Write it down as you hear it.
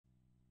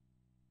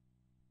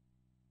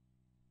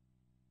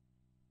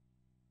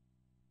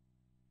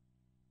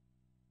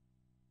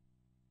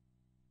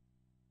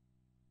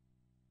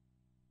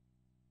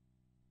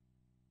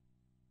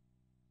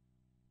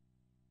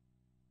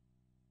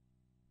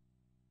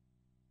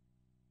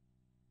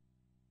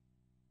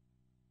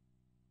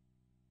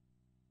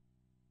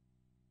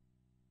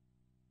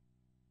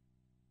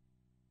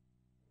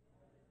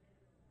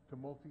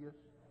Timotheus?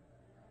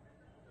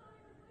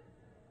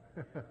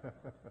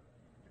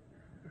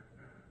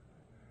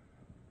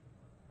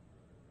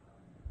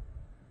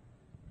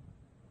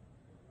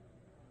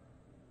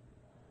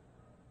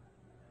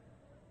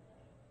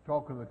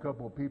 Talking to a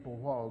couple of people a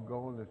while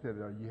ago, and they said,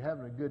 "Are you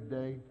having a good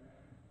day?"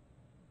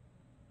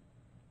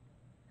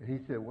 And he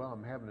said, "Well,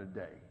 I'm having a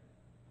day."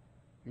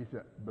 He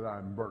said, "But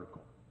I'm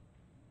vertical."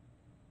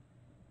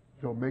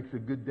 So it makes a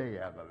good day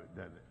out of it,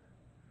 doesn't it?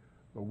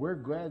 But we're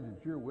glad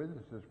that you're with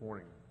us this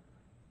morning.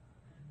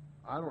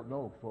 I don't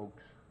know,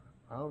 folks.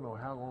 I don't know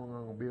how long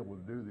I'm going to be able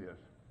to do this.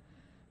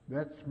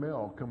 That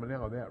smell coming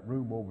out of that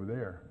room over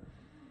there.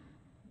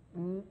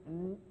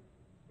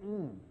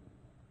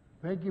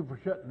 Thank you for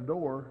shutting the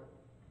door.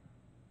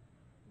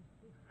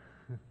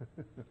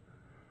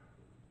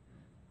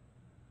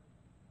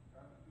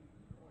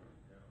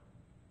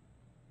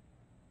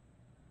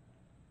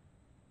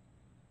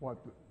 What,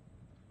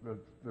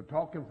 the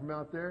talking from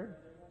out there?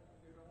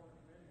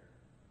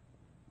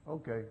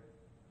 Okay.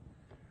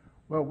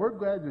 Well, we're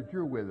glad that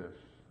you're with us.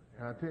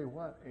 And I tell you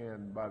what,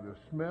 and by the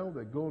smell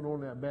that goes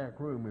on in that back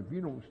room, if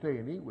you don't stay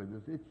and eat with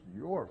us, it's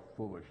your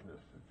foolishness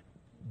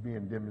that's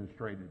being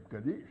demonstrated,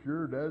 because it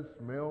sure does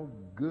smell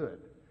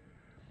good.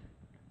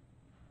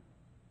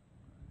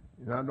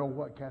 And I know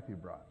what Kathy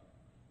brought.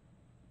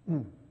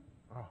 Oh,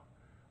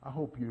 I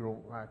hope you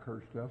don't like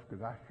her stuff,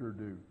 because I sure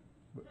do.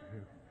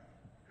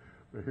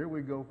 But here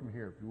we go from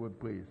here, if you would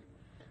please.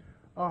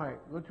 All right,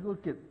 let's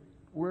look at,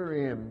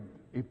 we're in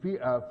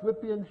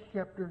Philippians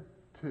chapter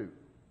 2.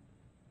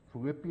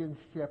 Philippians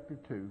chapter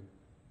 2.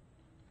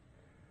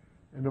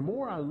 And the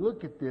more I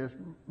look at this,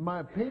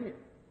 my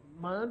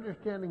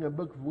understanding of the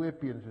book of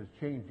Philippians is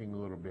changing a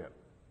little bit.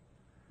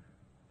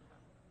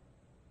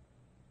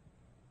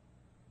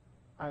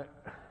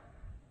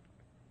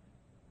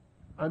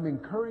 I'm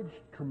encouraged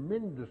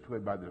tremendously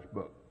by this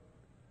book.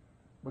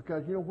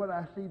 Because you know what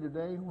I see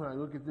today when I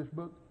look at this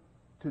book?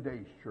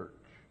 Today's church.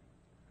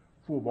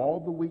 Full of all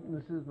the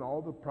weaknesses and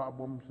all the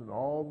problems and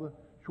all the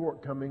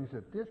shortcomings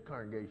that this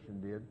congregation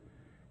did.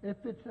 And it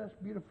fits us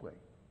beautifully.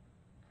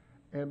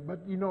 But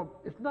you know,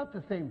 it's not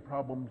the same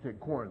problems that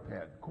Corinth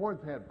had.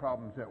 Corinth had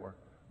problems that were,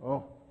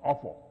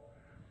 awful.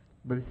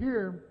 But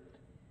here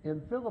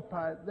in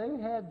Philippi, they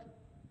had,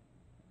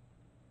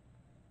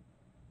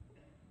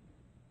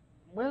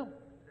 well,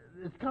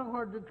 it's kind of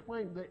hard to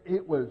explain.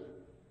 It was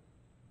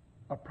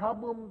a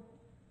problem,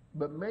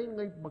 but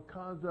mainly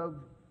because of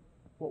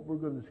what we're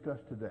going to discuss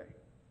today.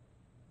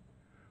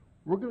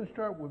 We're going to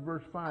start with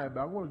verse 5,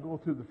 but I want to go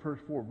through the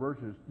first 4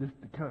 verses just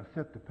to kind of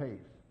set the pace.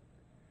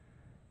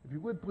 If you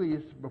would please,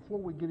 before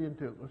we get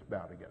into it, let's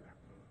bow together.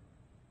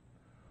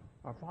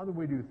 Our Father,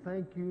 we do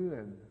thank you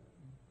and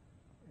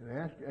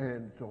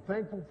so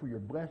thankful for your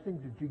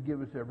blessings that you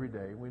give us every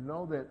day. We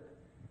know that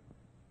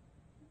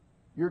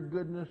your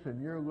goodness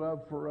and your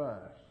love for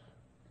us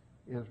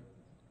is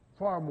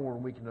far more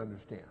than we can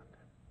understand.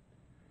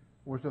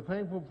 We're so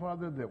thankful,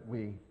 Father, that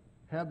we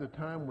have the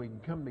time we can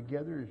come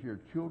together as your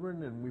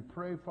children, and we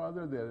pray,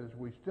 Father, that as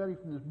we study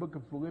from this book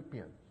of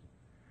Philippians,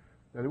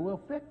 that it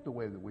will affect the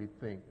way that we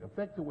think,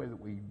 affect the way that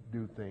we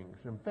do things,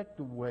 affect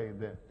the way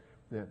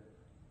that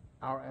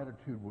our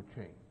attitude will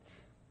change.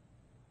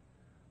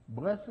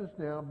 Bless us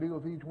now, be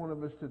with each one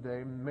of us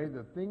today, and may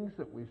the things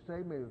that we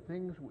say, may the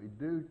things we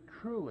do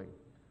truly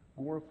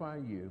glorify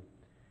you,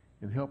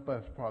 and help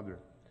us, Father,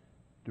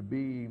 to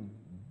be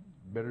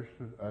better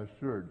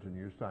stewards in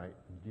your sight.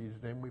 In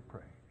Jesus' name we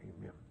pray.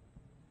 Amen.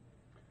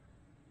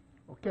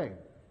 Okay.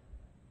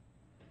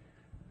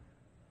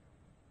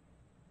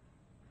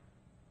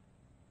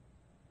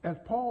 As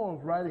Paul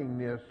is writing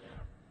this,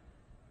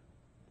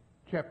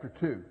 chapter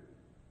 2,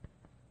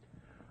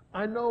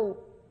 I know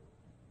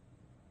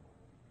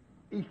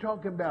he's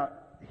talking about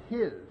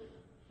his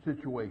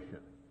situation.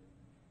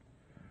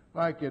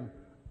 I can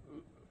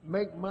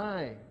make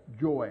my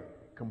joy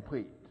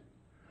complete.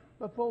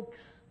 But folks,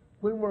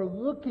 when we're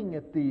looking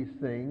at these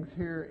things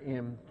here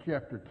in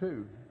chapter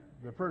 2,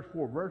 the first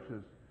 4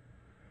 verses,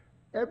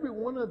 every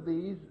one of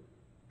these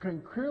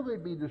can clearly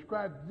be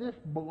described, this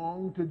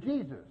belonged to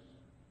Jesus.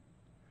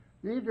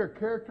 These are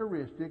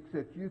characteristics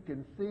that you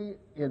can see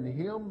in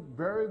him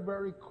very,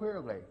 very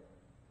clearly.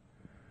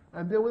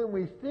 And then when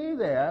we see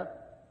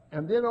that,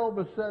 and then all of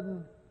a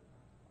sudden,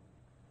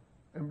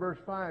 in verse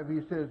 5,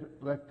 he says,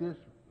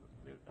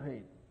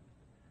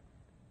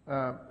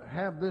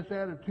 have this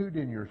attitude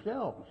in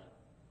yourselves.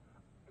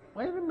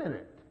 Wait a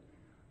minute.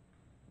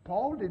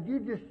 Paul, did you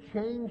just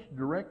change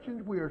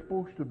directions we are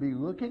supposed to be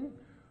looking?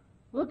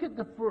 Look at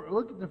the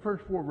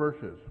first 4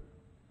 verses.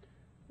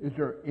 Is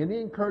there any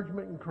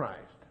encouragement in Christ?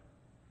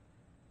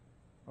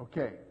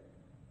 Okay.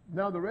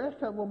 Now the rest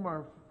of them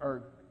are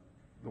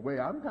the way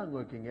I'm kind of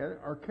looking at it,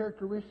 are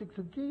characteristics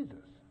of Jesus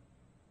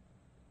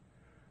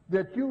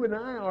that you and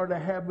I are to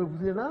have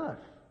within us.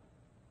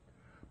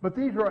 But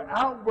these are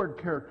outward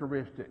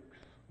characteristics.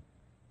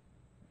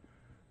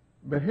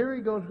 But here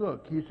he goes,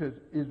 look, he says,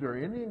 is there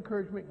any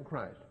encouragement in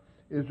Christ?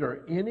 Is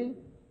there any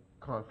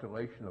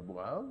consolation of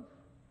love?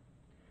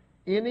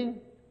 Any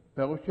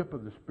fellowship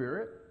of the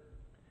Spirit?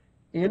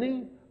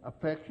 Any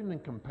affection,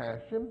 and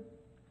compassion.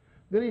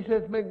 Then he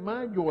says, make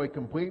my joy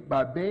complete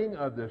by being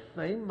of the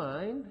same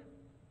mind,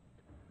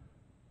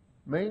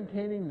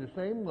 maintaining the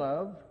same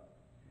love,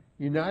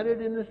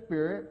 united in the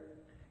Spirit,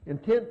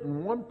 intent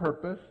in one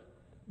purpose,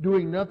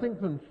 doing nothing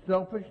from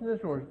selfishness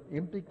or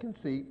empty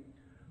conceit,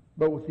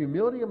 but with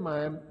humility of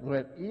mind,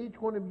 let each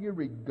one of you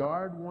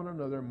regard one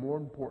another more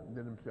important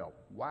than himself.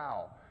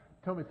 Wow.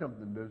 Tell me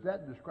something. Does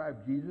that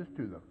describe Jesus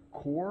to the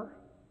core?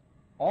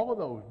 All of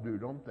those do,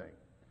 don't they?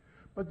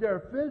 But they're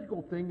a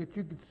physical thing that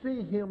you could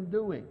see him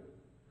doing.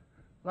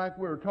 Like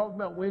we were talking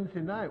about Wednesday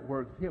night,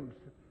 where it's him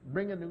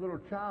bringing the little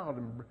child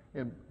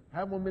and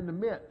having them in the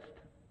midst.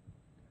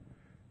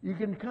 You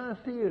can kind of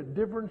see a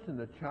difference in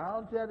the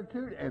child's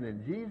attitude and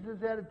in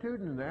Jesus' attitude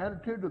and in the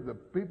attitude of the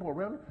people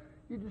around him.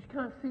 You just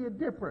kind of see a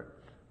difference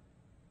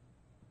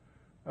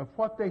of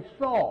what they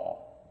saw.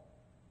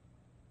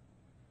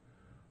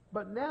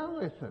 But now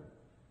listen.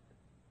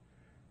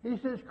 He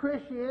says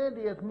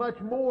Christianity is much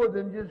more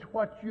than just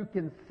what you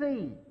can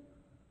see.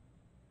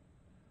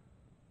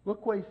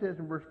 Look what he says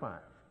in verse 5.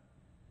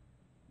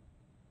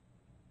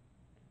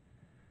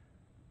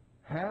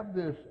 Have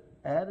this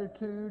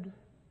attitude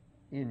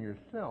in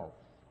yourself,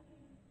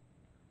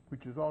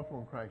 which is also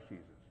in Christ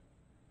Jesus.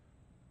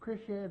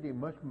 Christianity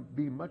must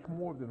be much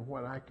more than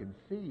what I can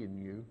see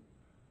in you,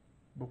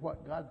 but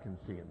what God can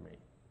see in me.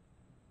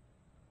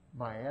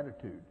 My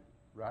attitude,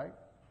 right?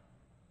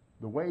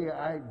 The way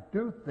I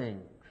do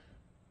things.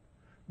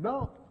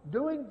 No,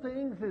 doing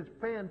things is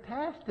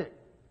fantastic.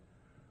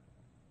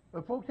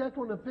 But folks, that's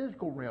on the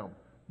physical realm.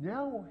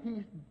 Now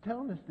he's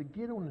telling us to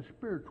get on the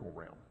spiritual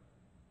realm.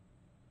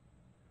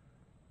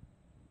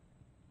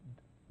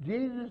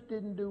 Jesus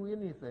didn't do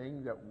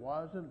anything that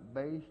wasn't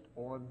based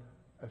on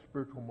a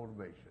spiritual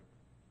motivation.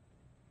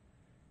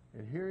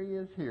 And here he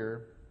is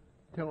here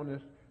telling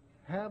us,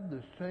 have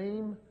the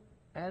same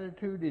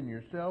attitude in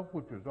yourself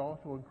which was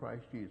also in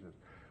Christ Jesus.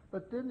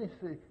 But then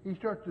he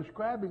starts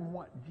describing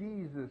what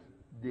Jesus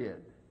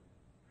did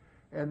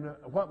and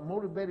what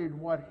motivated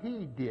what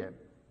he did.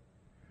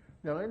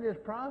 Now in this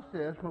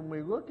process, when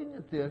we're looking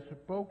at this,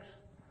 folks,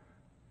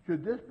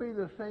 should this be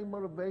the same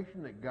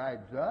motivation that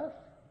guides us?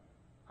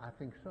 I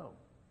think so.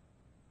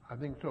 I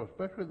think so,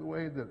 especially the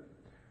way that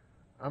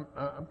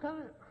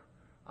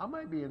I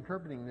might be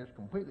interpreting this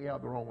completely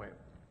out the wrong way.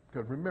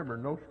 Because remember,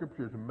 no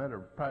scripture is a matter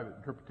of private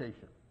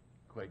interpretation,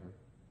 Clayton.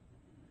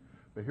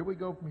 But here we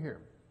go from here.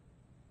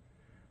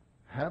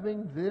 Have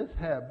this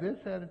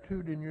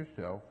attitude in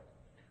yourself,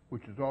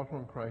 which is also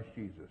in Christ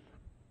Jesus.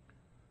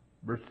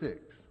 Verse 6.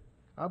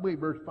 I believe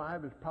verse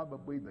 5 is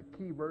probably the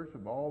key verse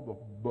of all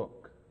the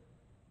book.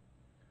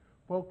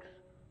 Folks,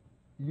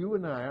 you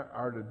and I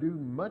are to do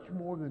much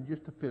more than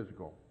just the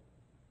physical.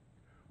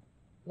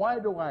 Why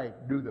do I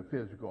do the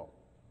physical?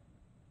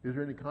 Is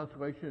there any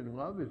consolation and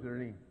love? Is there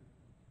any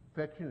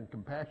affection and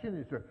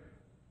compassion? Do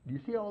you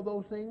see all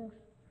those things?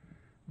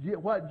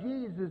 What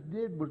Jesus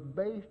did was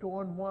based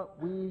on what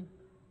we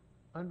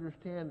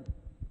understand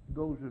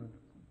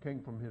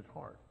came from his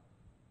heart.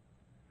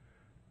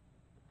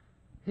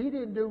 He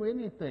didn't do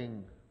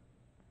anything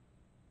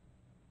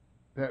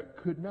that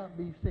could not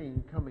be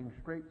seen coming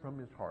straight from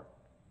his heart.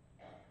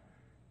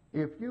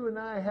 If you and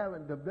I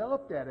haven't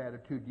developed that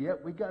attitude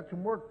yet, we got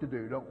some work to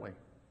do, don't we?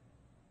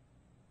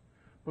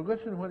 But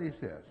listen to what he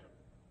says.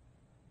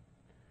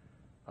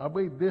 I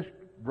believe this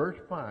verse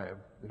 5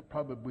 is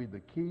probably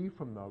the key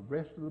from the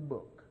rest of the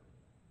book.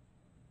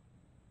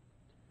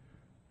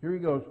 Here he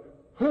goes,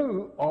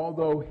 who,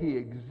 although he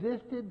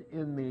existed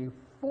in the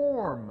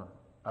form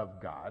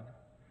of God,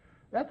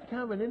 that's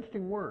kind of an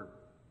interesting word.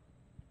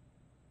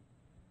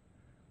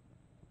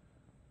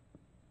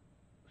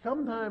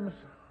 Sometimes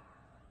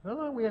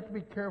we have to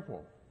be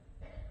careful.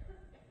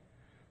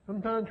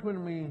 Sometimes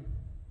when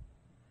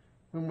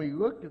we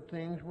look at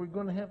things, we're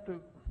going to have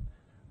to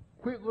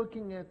quit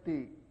looking at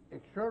the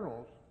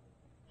externals,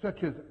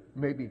 such as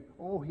maybe,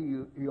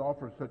 he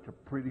offers such a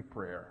pretty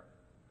prayer,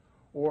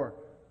 or,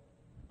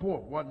 boy,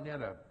 wasn't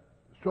that a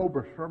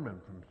sober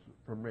sermon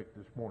from Rick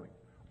this morning,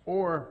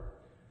 or,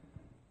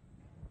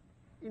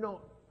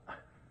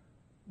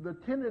 the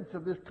attendance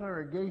of this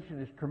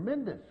congregation is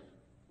tremendous.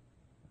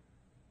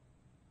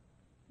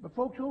 But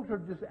folks, those are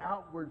just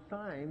outward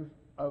signs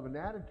of an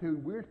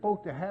attitude we're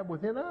supposed to have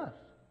within us.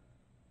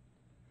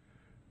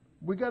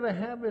 We got to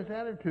have this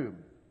attitude.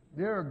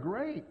 They're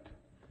great.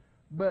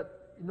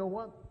 But you know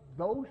what?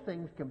 Those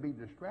things can be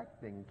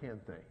distracting,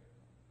 can't they?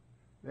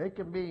 They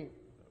can be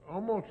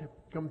almost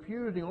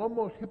confusing,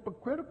 almost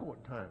hypocritical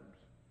at times.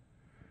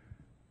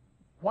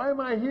 Why am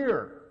I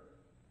here?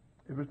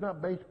 If it's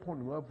not based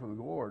upon love for the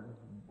Lord,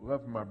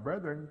 love for my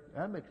brethren,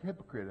 that makes a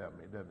hypocrite out of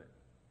me, doesn't it?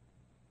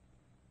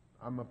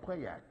 I'm a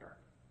play actor.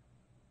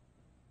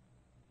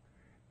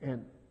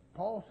 And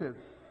Paul says,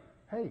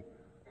 hey,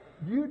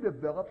 you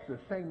developed the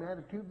same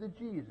attitude that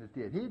Jesus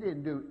did. He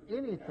didn't do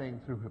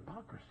anything through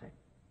hypocrisy.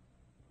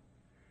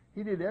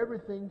 He did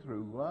everything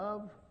through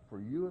love for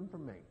you and for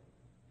me,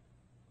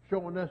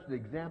 showing us the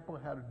example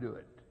of how to do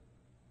it.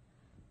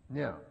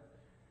 Now,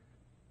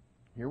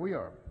 here we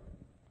are.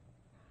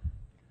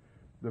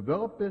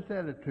 Develop this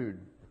attitude.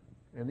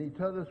 And he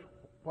told us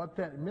what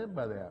that meant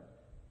by that.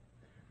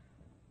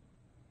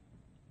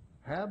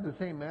 Have the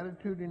same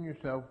attitude in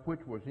yourself which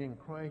was in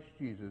Christ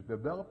Jesus.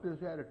 Develop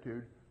this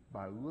attitude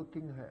by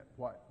looking at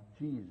what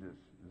Jesus'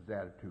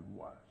 attitude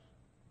was.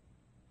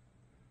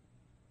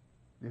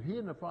 Did he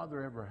and the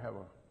Father ever have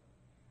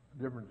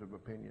a difference of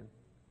opinion?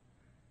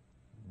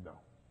 No.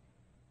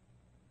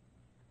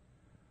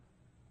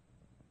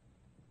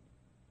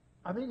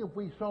 I think if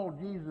we saw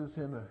Jesus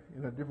in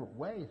a different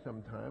way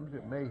sometimes,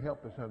 it may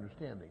help us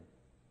understanding.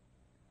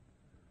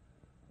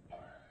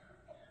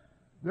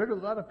 There's a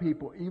lot of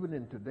people, even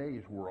in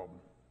today's world,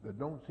 that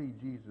don't see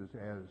Jesus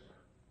as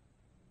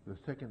the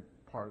second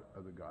part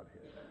of the Godhead.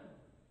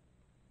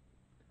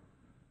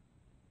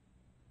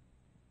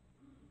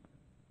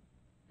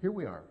 Here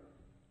we are.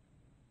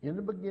 In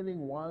the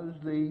beginning was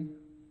the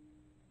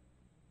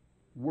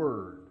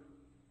Word.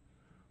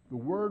 The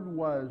Word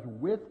was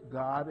with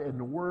God, and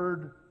the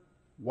Word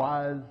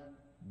was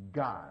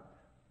God.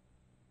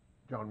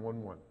 John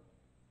 1:1.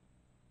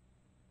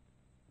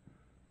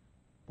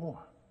 Boy.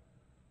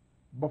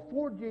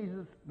 Before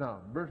Jesus,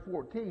 now, verse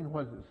 14,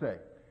 what does it say?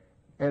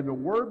 And the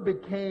Word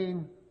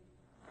became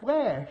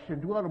flesh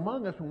and dwelt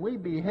among us, and we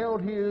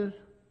beheld his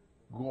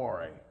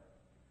glory.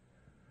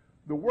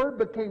 The Word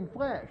became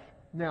flesh.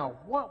 Now,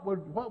 what was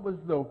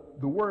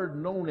the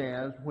Word known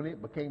as when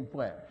it became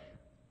flesh?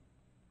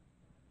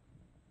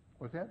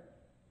 What's that?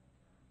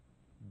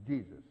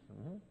 Jesus.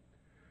 Mm-hmm.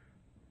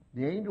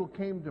 The angel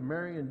came to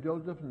Mary and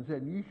Joseph and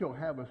said, "You shall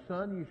have a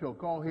son, you shall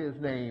call his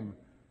name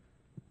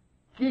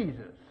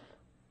Jesus."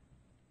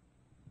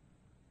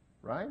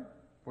 Right?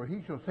 For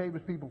he shall save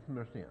his people from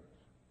their sins.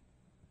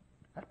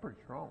 That's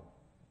pretty strong.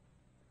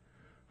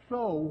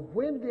 So,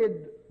 when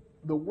did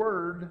the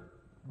Word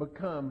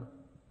become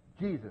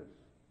Jesus?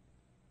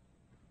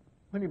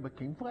 When he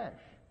became flesh.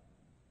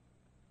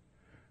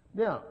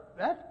 Now,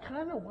 that's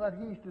kind of what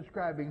he's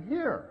describing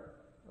here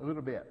a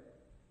little bit.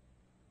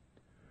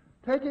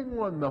 Taking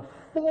on the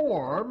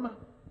form,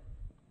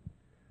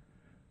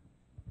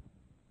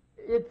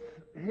 it's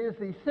his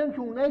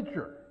essential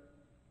nature.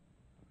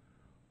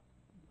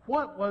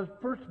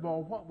 First of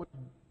all, what was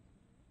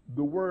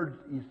the Word's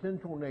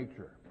essential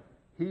nature?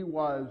 He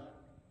was,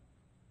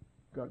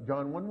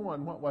 John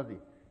 1:1, what was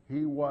he?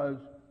 He was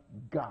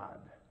God.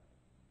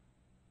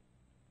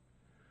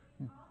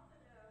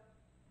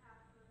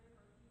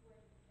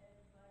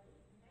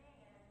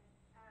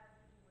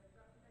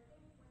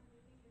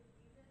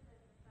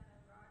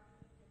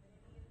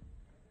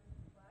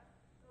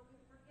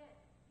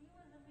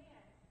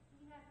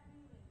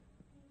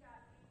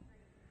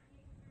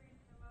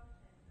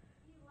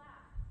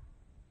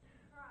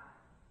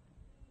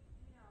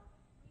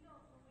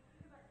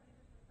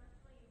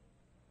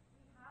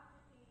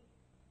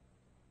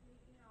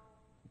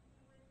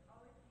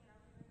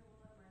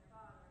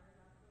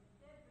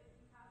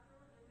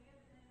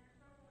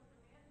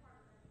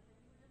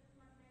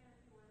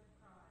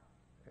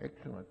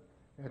 Excellent.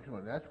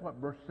 Excellent. That's what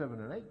verse 7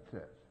 and 8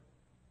 says.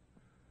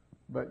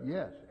 But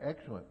yes,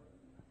 excellent.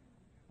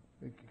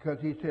 Because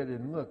he said,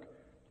 and look,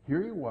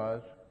 here he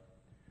was,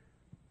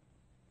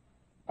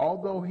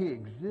 although he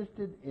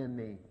existed in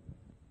the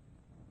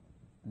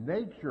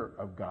nature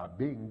of God,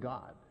 being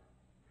God,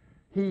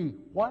 he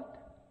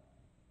what?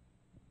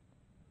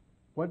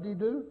 What did he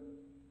do?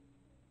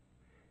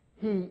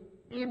 He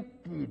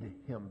emptied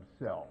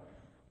himself.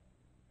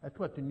 That's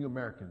what the New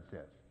American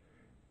says.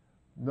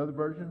 Another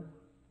version?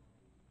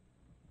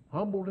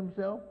 Humbled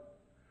himself.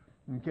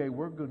 Okay,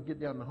 we're going to get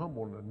down to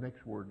humble in the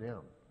next word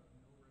down.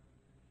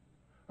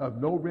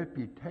 Of no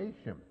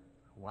reputation.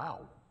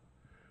 Wow.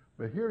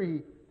 But here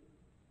he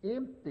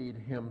emptied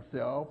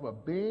himself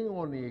of being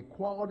on the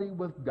equality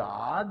with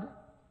God.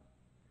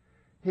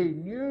 He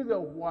knew that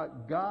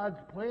what God's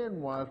plan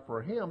was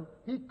for him,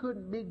 he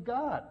couldn't be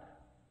God.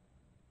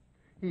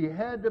 He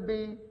had to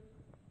be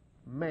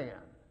man.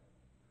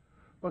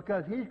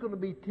 Because he's going to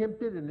be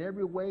tempted in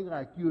every way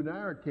like you and I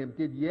are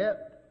tempted,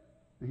 yet,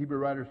 the Hebrew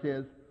writer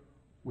says,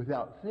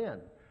 without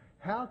sin.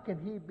 How can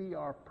he be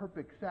our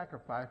perfect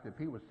sacrifice if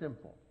he was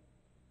sinful?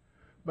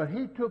 But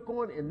he took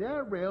on, in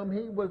that realm,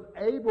 he was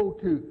able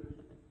to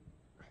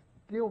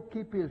still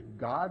keep his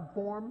God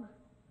form,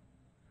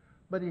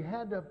 but he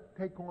had to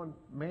take on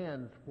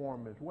man's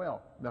form as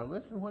well. Now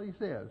listen to what he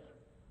says.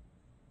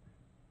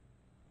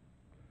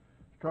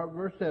 Start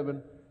verse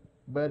 7.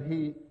 But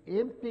he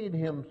emptied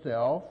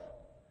himself,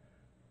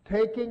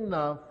 taking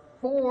the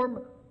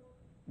form,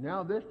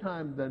 now this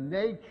time the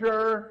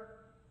nature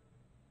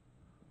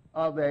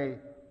of a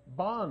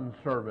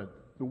bondservant.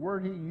 The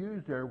word he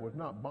used there was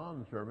not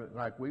bondservant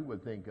like we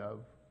would think of,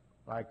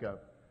 like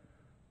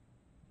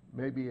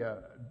maybe an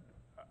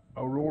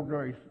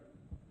ordinary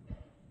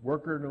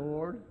worker in the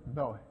Lord.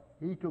 No,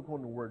 he took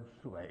on the word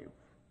slave.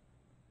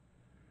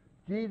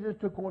 Jesus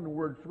took on the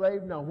word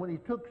slave. Now, when he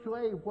took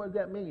slave, what does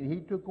that mean? He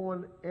took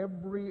on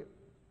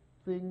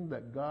everything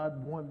that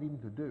God wanted him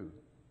to do.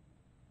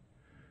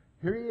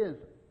 Here he is,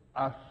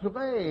 a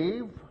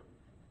slave,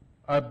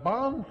 a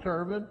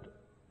bondservant,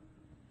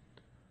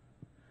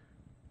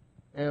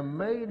 and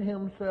made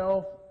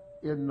himself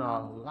in the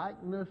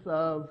likeness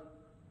of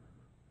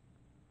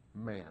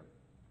man.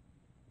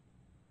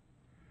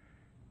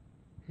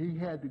 He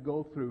had to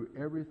go through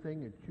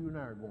everything that you and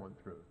I are going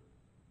through.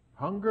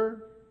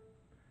 Hunger,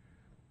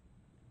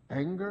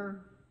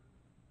 anger,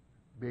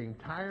 being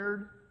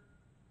tired,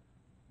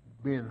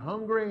 being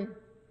hungry,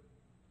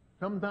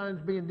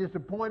 sometimes being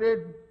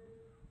disappointed,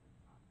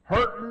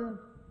 hurting,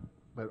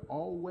 but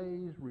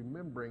always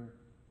remembering,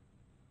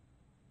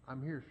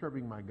 I'm here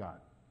serving my God.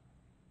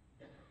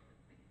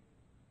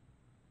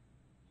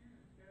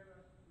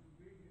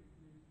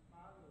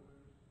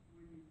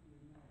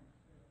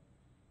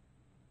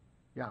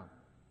 Yeah.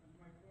 And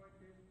my point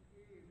is,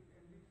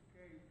 in this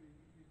case,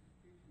 is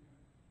teaching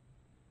us,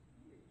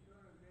 he is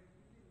sure that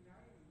he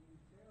denying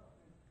himself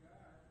as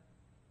God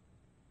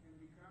and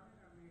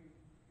becoming a man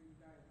and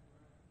die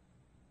for us.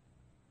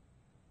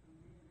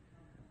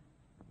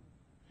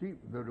 See,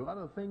 there are a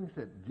lot of things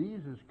that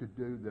Jesus could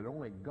do that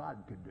only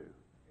God could do.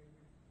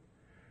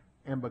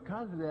 And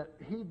because of that,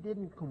 he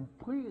didn't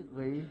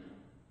completely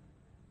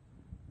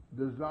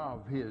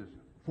dissolve his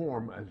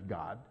form as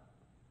God,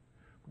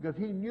 because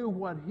he knew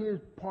what his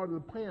part of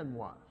the plan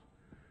was.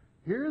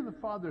 Here the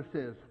Father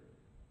says,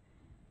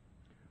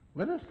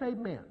 let us save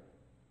man.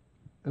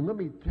 And let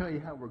me tell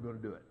you how we're going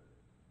to do it.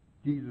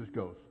 Jesus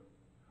goes,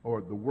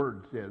 or the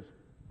Word says,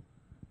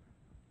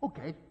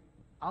 okay,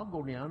 I'll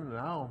go down and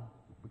I'll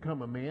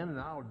become a man and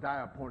I'll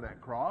die upon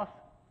that cross.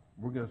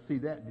 We're going to see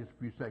that in just a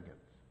few seconds.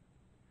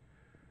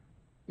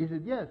 He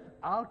said, yes,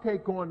 I'll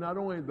take on not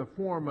only the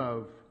form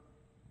of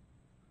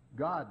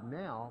God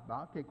now, but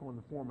I'll take on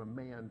the form of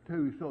man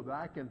too, so that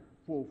I can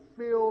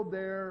fulfill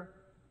their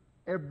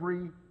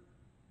every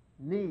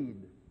need.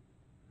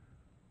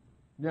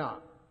 Now,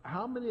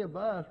 how many of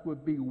us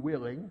would be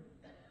willing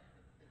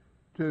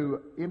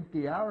to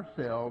empty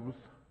ourselves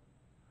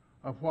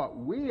of what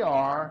we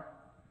are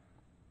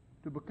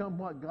to become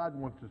what God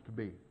wants us to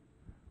be?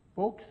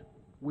 Folks,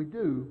 we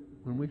do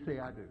when we say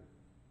I do.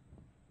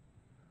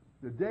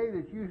 The day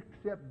that you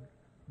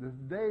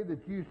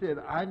said,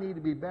 I need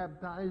to be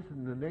baptized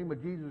in the name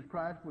of Jesus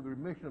Christ for the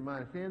remission of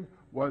my sins,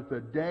 was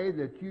the day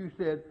that you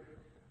said,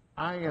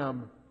 I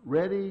am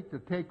ready to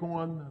take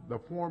on the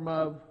form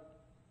of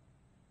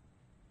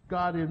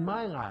God in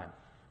my life.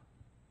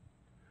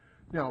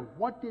 Now,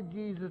 what did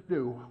Jesus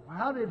do?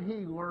 How did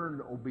he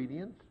learn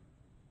obedience?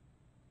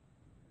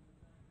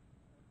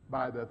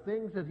 By the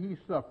things that he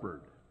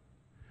suffered.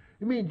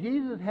 You mean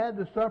Jesus had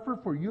to suffer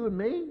for you and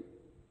me?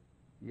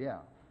 Yeah.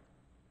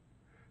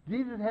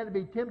 Jesus had to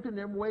be tempted in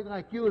every way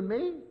like you and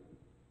me?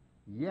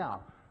 Yeah.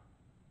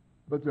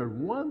 But there's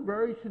one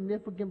very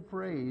significant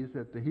phrase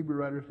that the Hebrew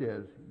writer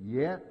says,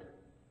 yet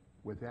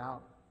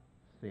without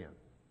sin.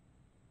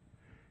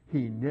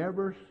 He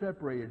never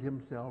separated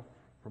himself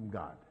from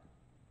God.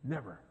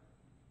 Never.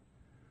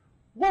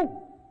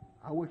 Whoa!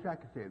 I wish I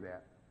could say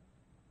that.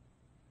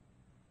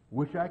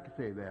 Wish I could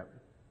say that.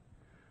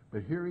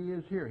 But here he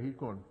is here. He's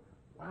going,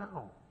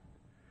 wow.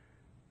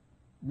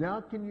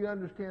 Now can you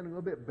understand a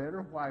little bit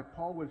better why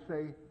Paul would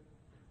say,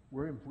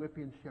 we're in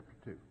Philippians chapter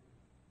 2.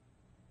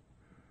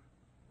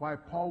 Why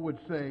Paul would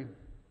say,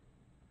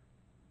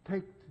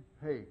 in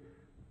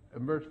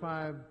verse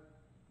 5,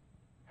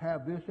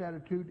 have this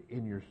attitude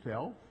in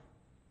yourself,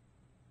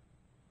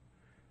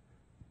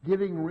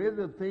 getting rid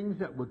of things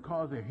that would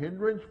cause a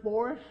hindrance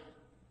for us,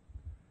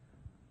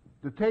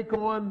 to take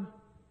on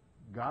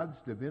God's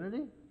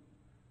divinity?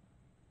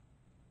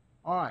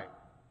 All right,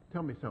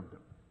 tell me something.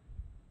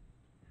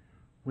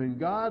 When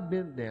God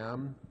bent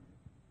down,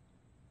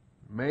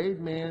 made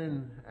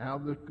man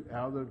out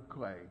of the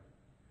clay,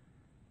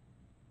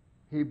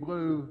 he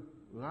blew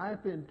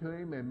life into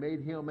him and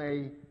made him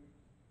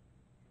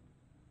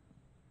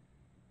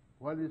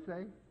what did it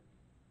say?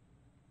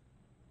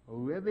 A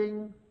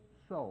living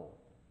soul.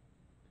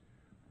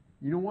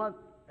 You know what?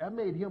 That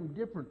made him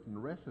different than the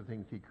rest of the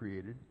things he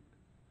created.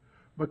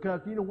 Because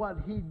you know what?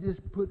 He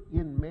just put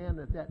in man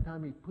at that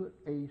time, he put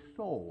a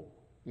soul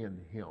in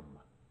him.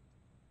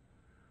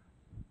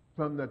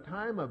 From the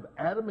time of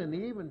Adam and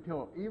Eve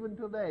until even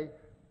today,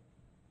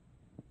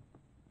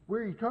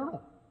 we're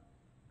eternal.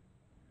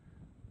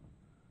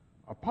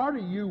 A part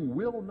of you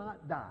will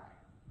not die.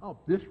 Oh,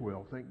 this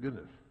will, thank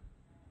goodness.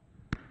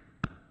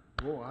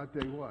 Oh, I'll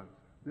tell you what,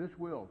 this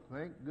will,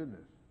 thank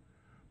goodness.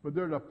 But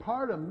there's a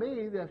part of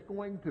me that's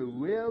going to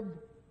live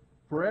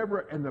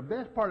forever, and the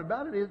best part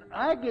about it is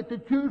I get to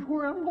choose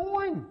where I'm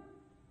going.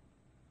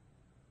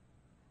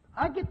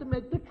 I get to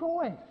make the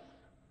choice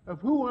of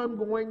who I'm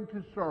going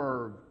to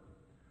serve.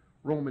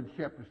 Romans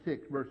chapter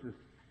 6, verses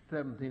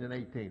 17 and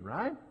 18,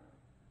 right?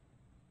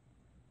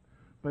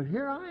 But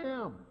here I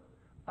am.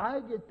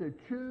 I get to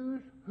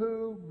choose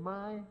who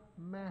my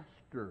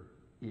master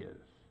is.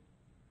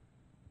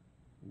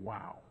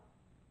 Wow.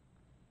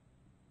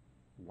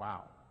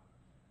 Wow.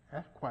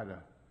 That's quite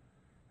a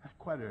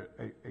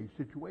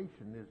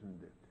situation,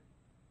 isn't it?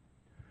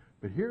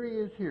 But here he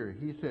is here.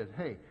 He says,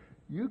 hey,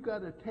 you got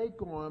to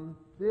take on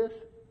this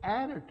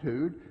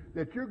attitude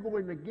that you're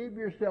going to give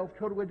yourself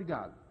totally to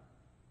God.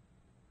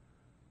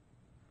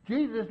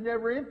 Jesus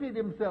never emptied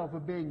himself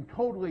of being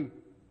totally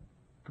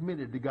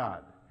committed to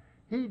God.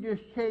 He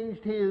just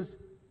changed his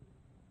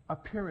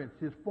appearance,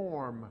 his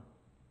form.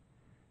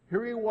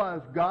 Here he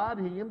was, God.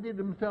 He emptied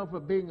himself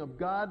of being of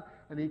God,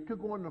 and he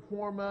took on the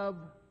form of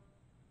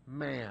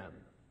man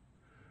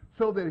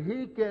so that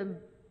he can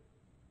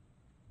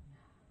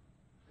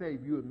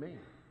save you and me.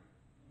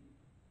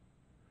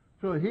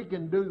 So that he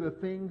can do the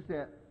things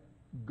that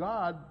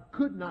God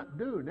could not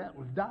do, and that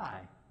was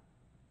die.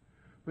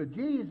 But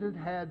Jesus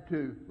had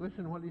to,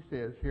 listen to what he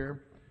says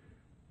here.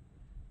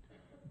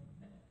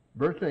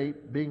 Verse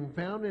 8, being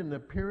found in the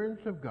appearance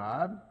of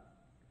God,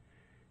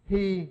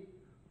 he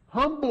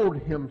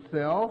humbled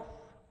himself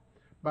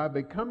by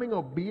becoming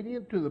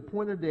obedient to the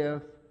point of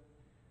death,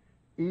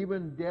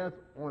 even death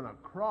on a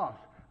cross.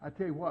 I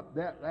tell you what,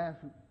 that last,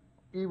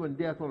 even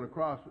death on a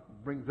cross,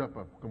 brings up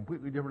a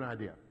completely different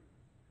idea.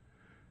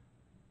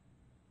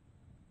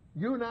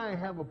 You and I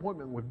have an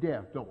appointment with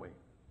death, don't we?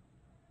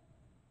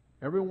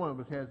 Every one of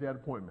us has that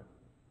appointment,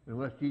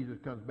 unless Jesus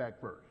comes back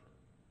first.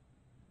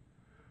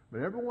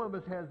 But every one of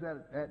us has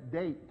that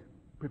date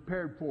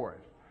prepared for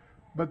us.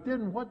 But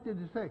then what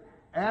did it say?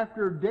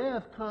 After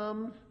death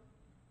comes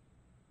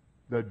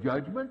the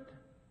judgment.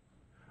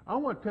 I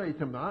want to tell you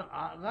something.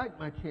 I like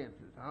my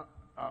chances.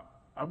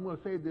 I'm going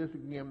to say this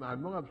again. I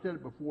know I've said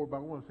it before, but I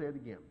want to say it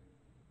again.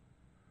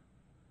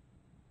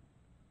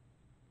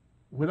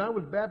 When I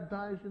was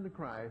baptized into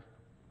Christ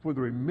for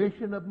the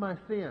remission of my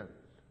sins,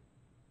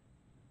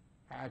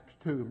 Acts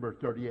 2 and verse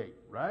 38,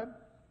 right?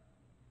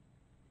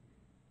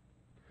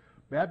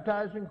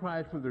 Baptized in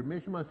Christ for the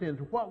remission of my sins,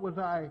 what was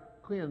I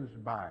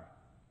cleansed by?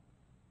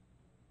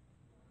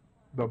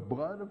 The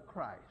blood of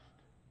Christ.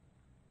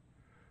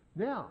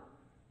 Now,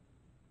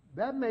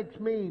 that makes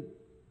me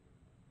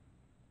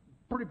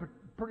pretty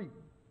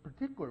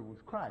particular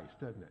with Christ,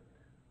 doesn't it?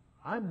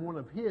 I'm one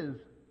of his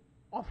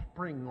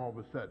offspring all of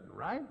a sudden,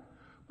 right?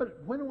 But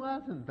when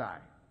wasn't I?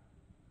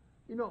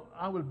 You know,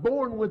 I was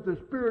born with the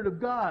Spirit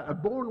of God.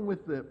 I'm born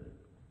with the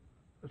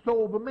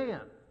soul of a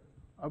man,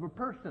 of a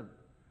person.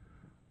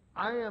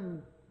 I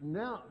am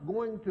now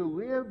going to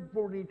live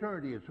for an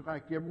eternity. It's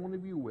like every one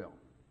of you will.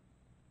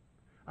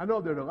 I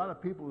know there are a lot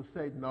of people who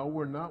say, no,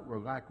 we're not. We're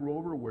like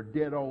over. We're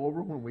dead all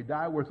over. When we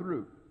die, we're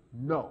through.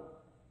 No.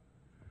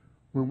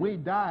 When we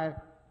die,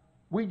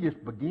 we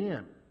just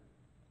begin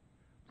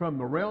from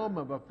the realm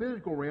of a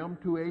physical realm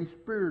to a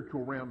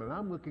spiritual realm. And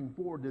I'm looking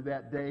forward to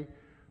that day.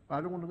 But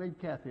I don't want to leave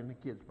Kathy and the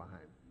kids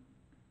behind.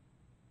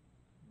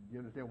 You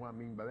understand what I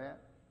mean by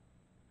that?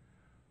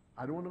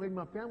 I don't want to leave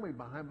my family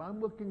behind, but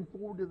I'm looking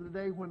forward to the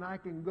day when I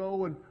can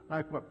go and,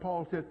 like what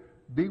Paul said,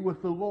 be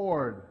with the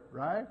Lord,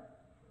 right?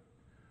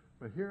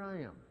 But here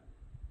I am.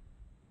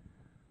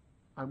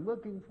 I'm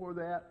looking for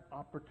that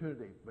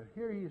opportunity. But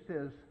here he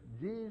says,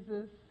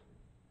 Jesus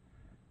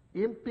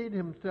emptied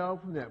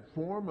himself in that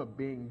form of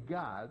being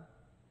God.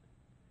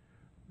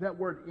 That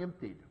word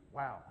emptied,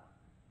 wow.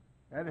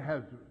 That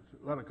has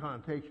a lot of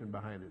connotation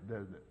behind it,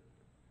 doesn't it?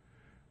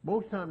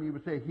 Most time you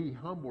would say he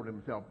humbled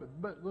himself,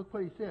 but look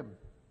what he said.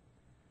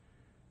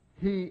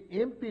 He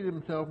emptied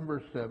himself, in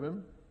verse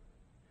 7,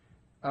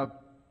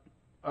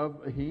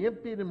 he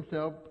emptied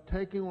himself,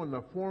 taking on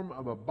the form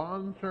of a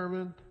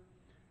bondservant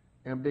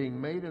and being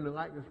made in the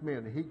likeness of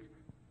men.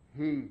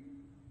 He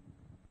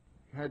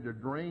had to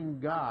drain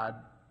God,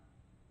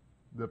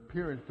 the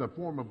appearance, the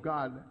form of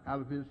God,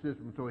 out of his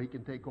system so he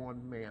can take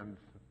on man's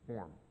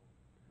form.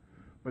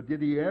 But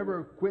did he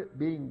ever quit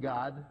being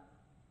God?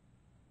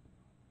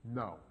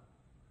 No.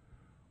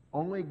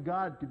 Only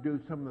God could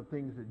do some of the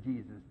things that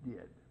Jesus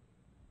did.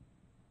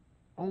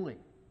 Only.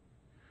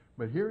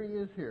 But here he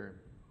is here.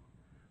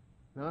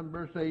 Now in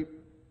verse 8,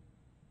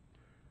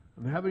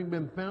 and having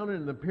been found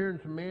in the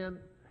appearance of man,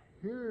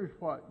 here's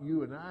what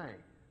you and I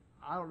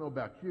don't know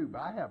about you,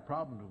 but I have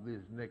problems with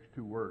these next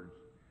two words.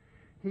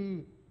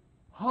 He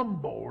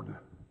humbled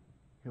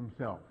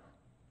himself.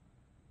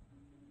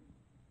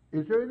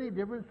 Is there any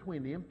difference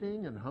between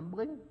emptying and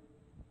humbling?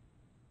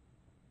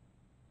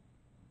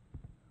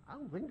 I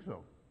don't think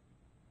so.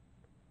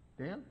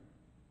 Dan?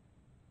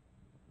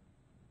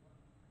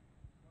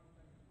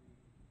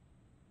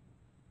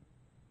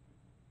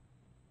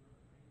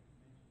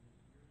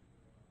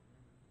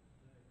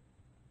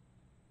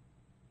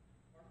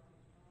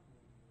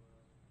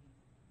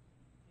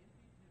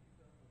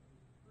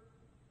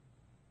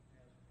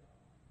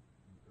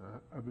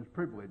 Of his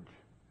privilege,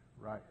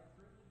 right.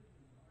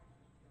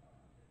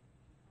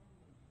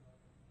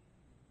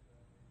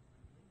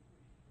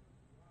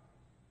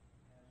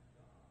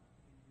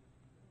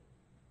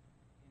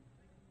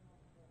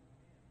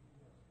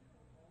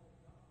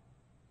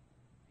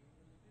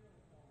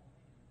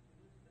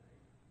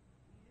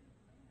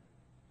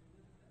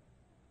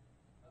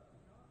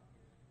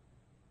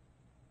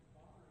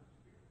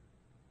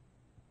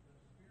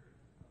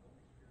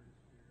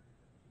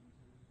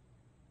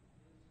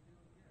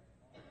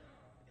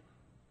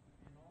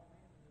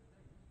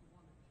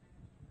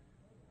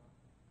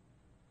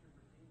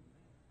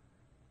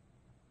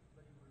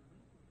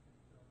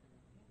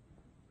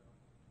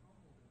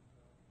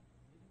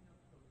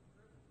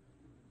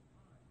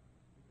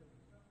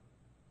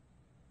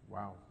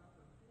 Wow.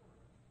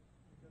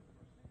 Because of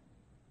our sin.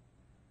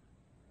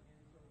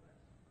 And so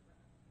that's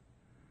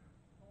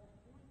Paul's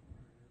point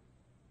here is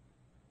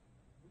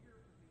we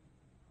are to be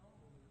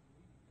humble as we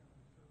become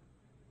the servant.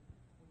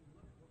 When you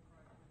look at what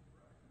Christ did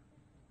for us, we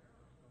can compare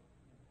ourselves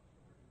to him.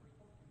 So we're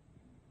supposed to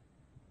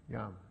imitate.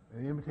 Yeah,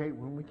 and imitate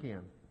when we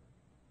can.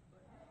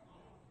 But his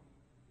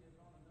humility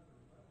is on another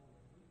level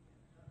that we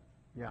can touch.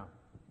 Yeah.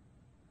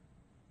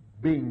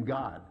 Being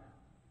God.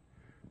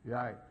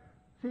 Yeah.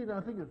 See, now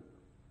I think it's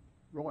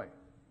Roy.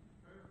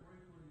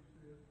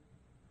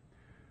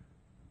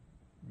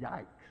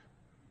 Yikes.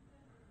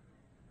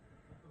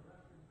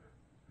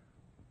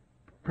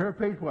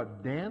 Paraphrase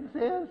what Dan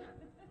says?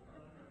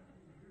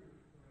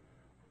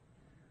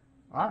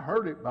 I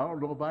heard it, but I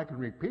don't know if I can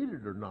repeat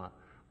it or not.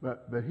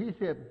 But he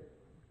said,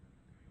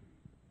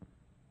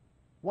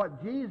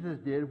 what Jesus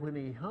did when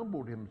he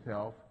humbled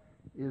himself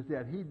is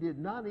that he did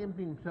not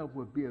empty himself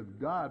with being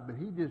God, but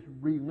he just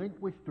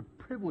relinquished the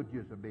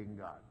privileges of being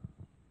God.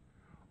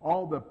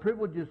 All the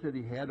privileges that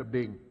he had of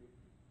being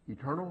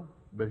eternal,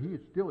 but he is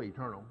still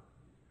eternal.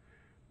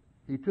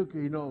 He took,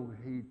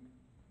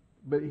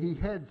 but he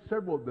had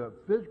several of the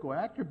physical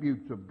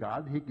attributes of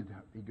God. He could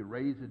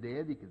raise the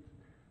dead. He could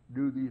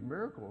do these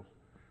miracles.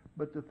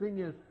 But the thing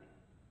is,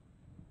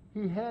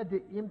 he had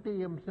to empty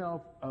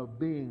himself of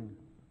being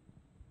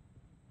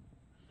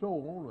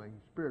soul only,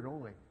 spirit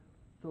only,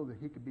 so that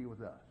he could be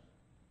with us.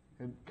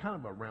 In kind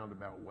of a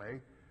roundabout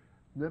way.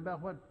 Isn't that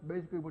about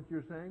basically what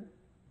you're saying?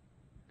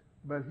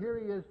 But here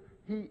he is.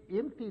 He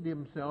emptied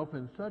himself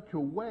in such a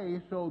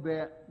way so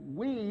that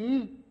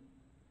we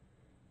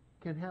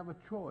can have a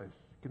choice,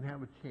 can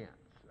have a chance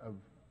of,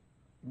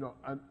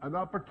 an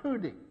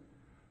opportunity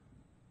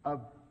of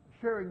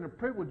sharing the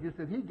privileges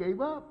that he gave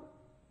up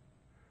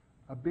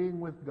of being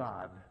with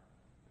God.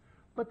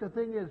 But the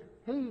thing is,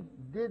 he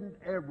didn't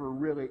ever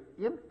really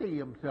empty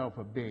himself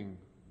of being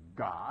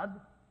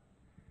God.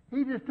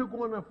 He just took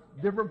on a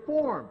different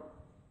form.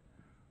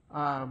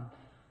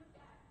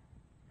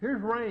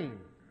 Here's rain.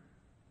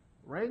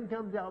 Rain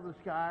comes out of the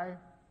sky.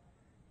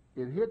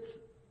 It hits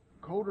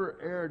colder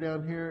air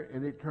down here,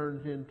 and it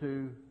turns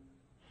into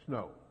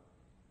snow.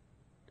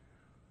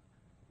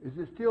 Is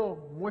it still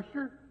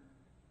moisture?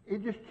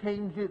 It just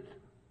changed its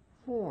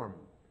form.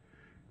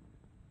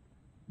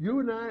 You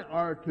and I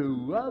are to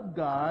love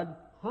God,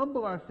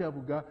 humble ourselves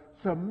with God,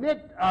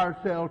 submit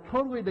ourselves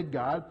totally to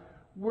God.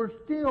 We're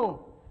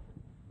still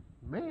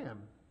man,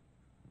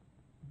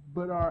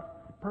 but our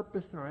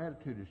purpose and our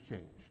attitude has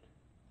changed.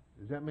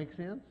 Does that make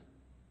sense?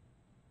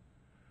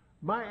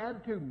 My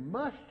attitude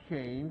must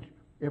change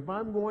if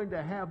I'm going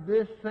to have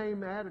this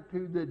same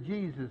attitude that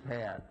Jesus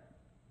had.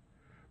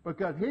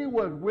 Because he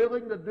was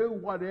willing to do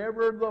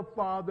whatever the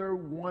Father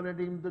wanted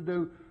him to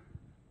do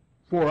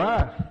for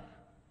us.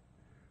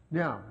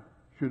 Now,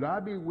 should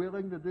I be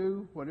willing to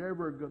do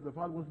whatever the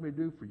Father wants me to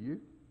do for you?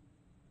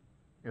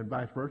 And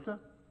vice versa?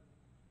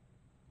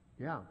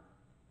 Yeah.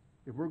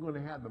 If we're going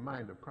to have the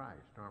mind of Christ,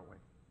 aren't we?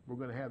 We're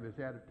going to have this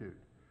attitude.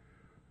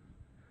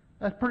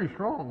 That's pretty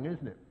strong,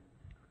 isn't it?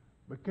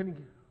 But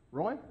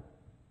Roy?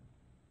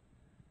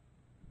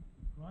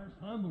 Christ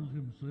humbled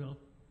himself.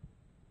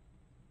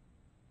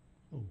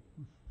 Oh,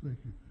 thank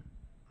you.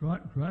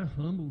 Christ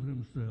humbled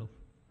himself.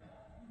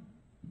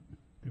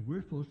 And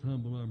we're supposed to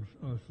humble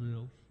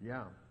ourselves.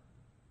 Yeah.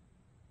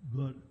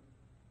 But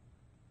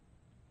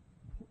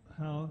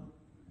how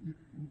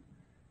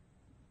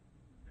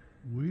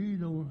we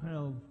don't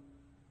have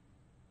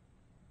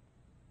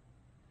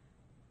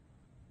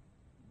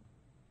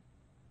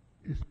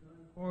it's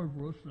hard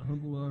for us to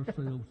humble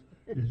ourselves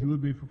as it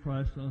would be for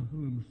Christ to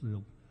humble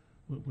himself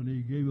when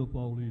he gave up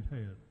all he'd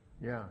had.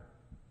 Yeah.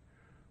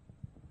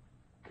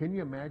 Can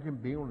you imagine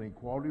being on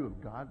equality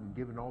with God and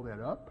giving all that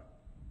up?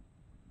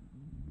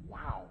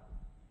 Wow.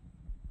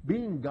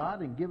 Being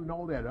God and giving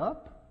all that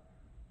up?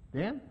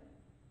 Dan?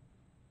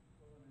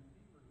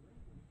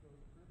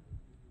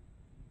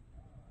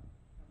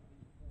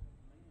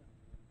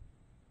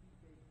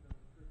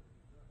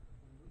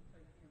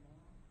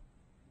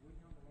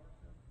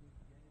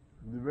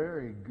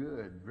 Very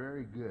good,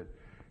 very good.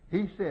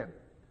 He said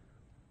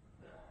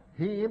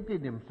he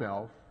emptied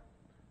himself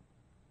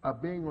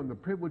of being on the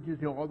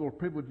privileges, all those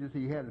privileges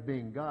he had of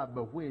being God.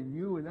 But when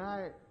you and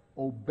I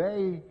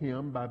obey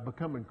him by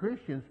becoming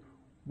Christians,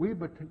 we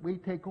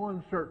take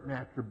on certain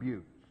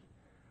attributes.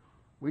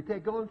 We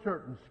take on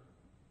certain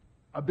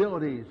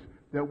abilities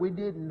that we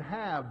didn't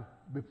have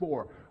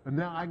before. And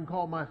now I can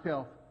call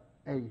myself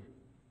a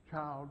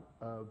child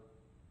of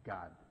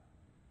God.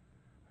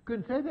 I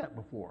couldn't say that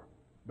before,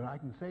 but I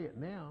can say it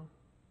now.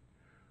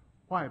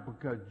 Why?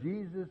 Because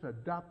Jesus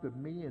adopted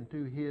me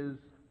into his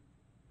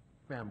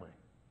family.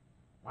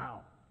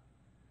 Wow.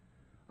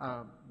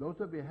 Those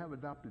of you who have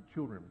adopted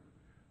children,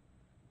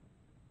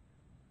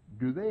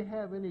 do they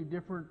have any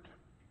different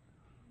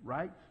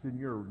rights than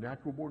your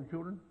natural-born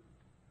children?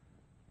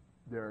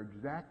 They're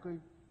exactly,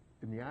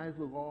 in the eyes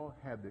of the law,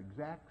 have the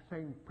exact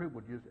same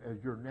privileges as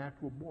your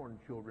natural-born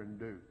children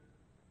do.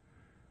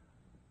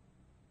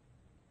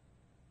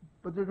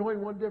 But there's only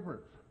one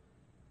difference.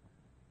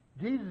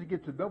 Jesus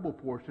gets a double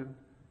portion.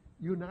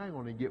 You and I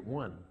only get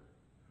one.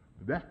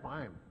 But that's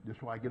fine. Just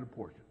so I get a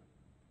portion.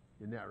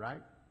 Isn't that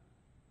right?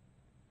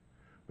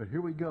 But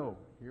here we go.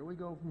 Here we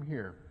go from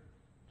here.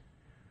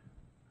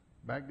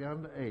 Back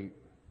down to 8.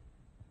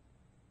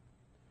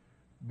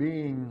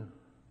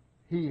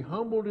 He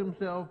humbled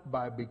himself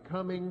by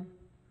becoming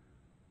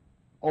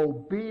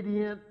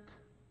obedient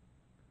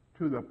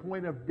to the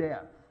point of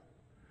death.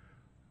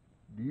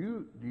 Do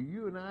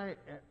you and I,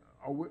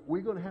 are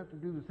we going to have to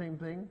do the same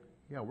thing?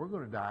 Yeah, we're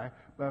going to die.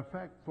 But in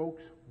fact,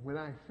 folks, when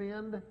I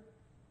sinned,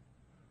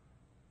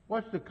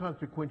 what's the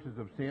consequences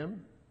of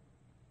sin?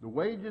 The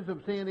wages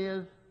of sin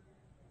is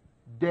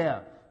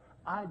death.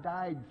 I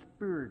died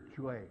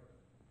spiritually.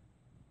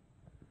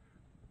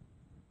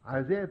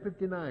 Isaiah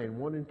 59,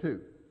 1 and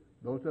 2.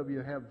 Those of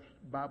you who have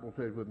Bible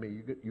studies with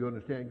me, you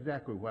understand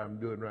exactly what I'm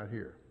doing right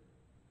here.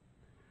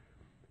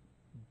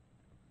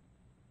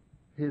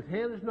 His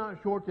hand is not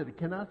short that it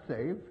cannot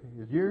save.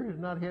 His ear is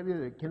not heavy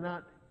that it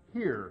cannot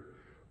hear.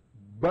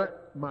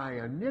 But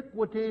my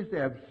iniquities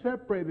have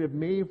separated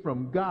me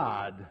from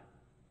God.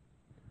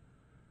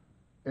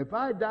 If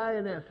I die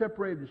in that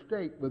separated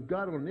state with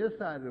God on this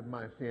side of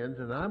my sins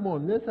and I'm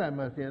on this side of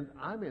my sins,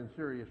 I'm in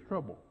serious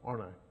trouble,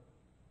 aren't I?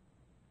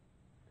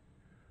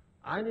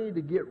 I need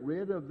to get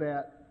rid of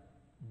that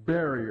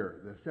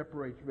barrier that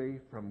separates me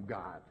from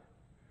God.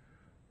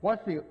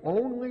 What's the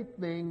only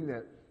thing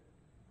that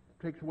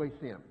takes away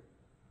sin?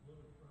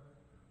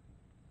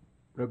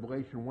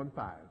 Revelation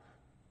 1:5.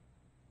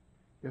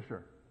 Yes,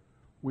 sir.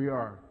 We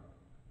are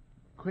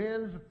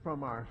cleansed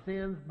from our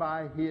sins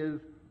by His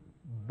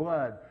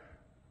blood.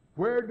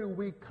 Where do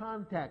we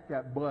contact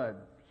that blood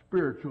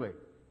spiritually?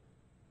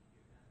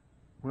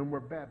 When we're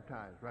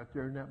baptized, right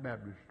there in that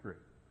baptistry.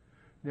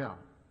 Now,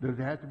 does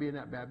it have to be in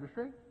that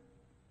baptistry?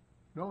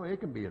 No,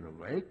 it can be in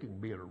a lake, it can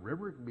be in a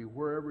river, it can be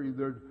wherever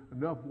there's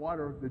enough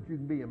water that you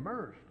can be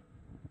immersed.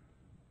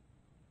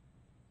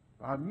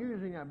 I'm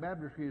using that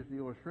baptistry as the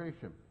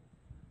illustration.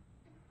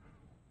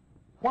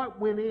 What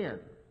went in?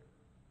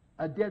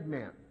 A dead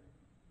man.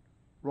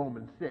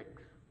 Romans 6,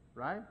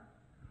 right?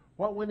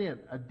 What went in?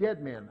 A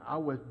dead man. I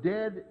was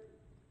dead.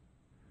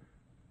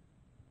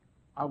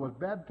 I was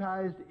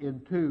baptized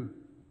into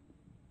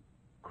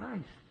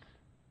Christ's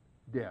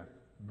death,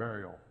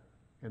 burial,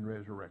 and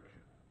resurrection.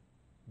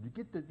 Do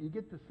you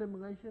get the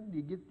simulation? Do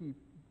you get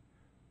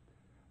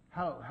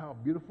how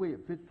beautifully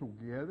it fits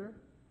together?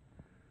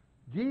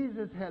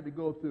 Jesus had to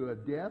go through a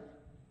death.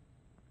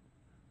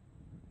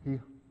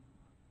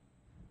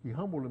 He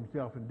humbled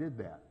himself and did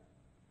that.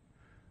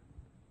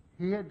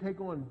 He had to take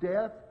on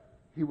death.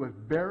 He was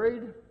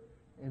buried,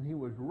 and he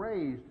was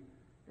raised.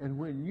 And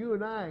when you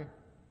and I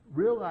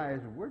realize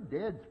we're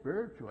dead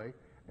spiritually,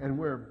 and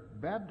we're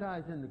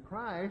baptized into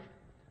Christ,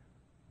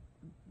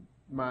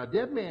 my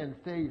dead man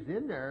stays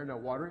in there in the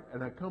water,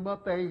 and I come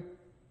up a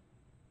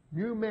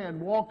new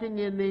man walking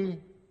in the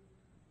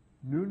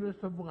newness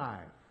of life.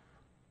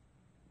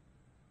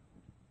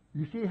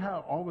 You see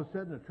how all of a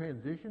sudden a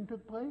transition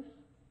took place?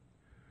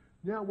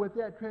 Now, with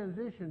that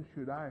transition,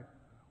 should I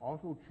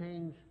also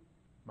change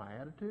my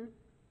attitude?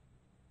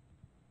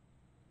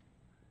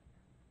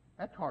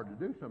 That's hard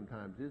to do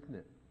sometimes, isn't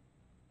it?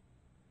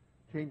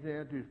 Change the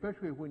attitude,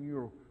 especially when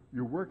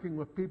you're working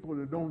with people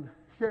that don't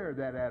share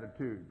that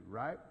attitude,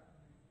 right?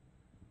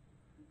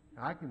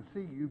 I can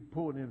see you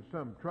pulling in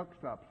some truck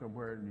stop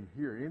somewhere and you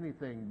hear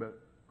anything but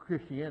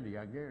Christianity,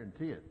 I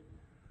guarantee it.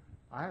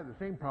 I have the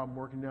same problem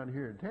working down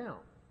here in town.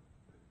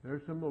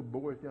 There's some little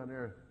boys down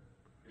there,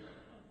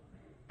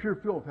 pure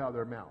filth out of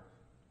their mouth.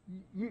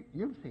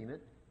 You've seen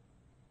it.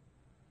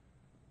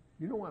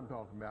 You know what I'm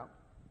talking about.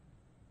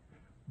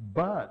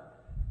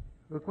 But,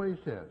 look what he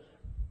says.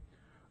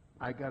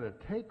 I got to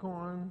take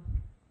on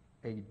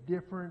a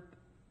different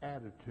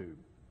attitude.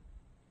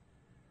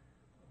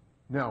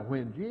 Now,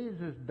 when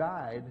Jesus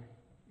died,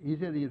 he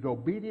said he is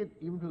obedient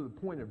even to the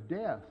point of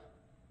death.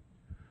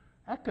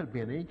 That could have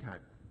been any kind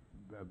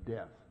of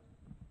death.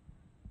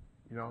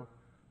 You know?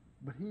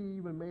 But he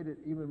even made it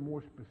even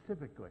more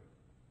specifically.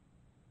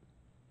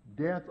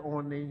 Death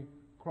on the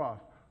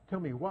cross. Tell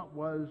me,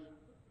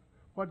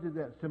 what did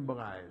that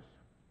symbolize?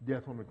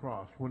 Death on the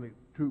cross for the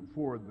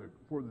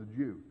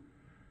Jew.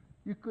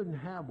 You couldn't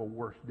have a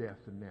worse death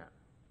than that.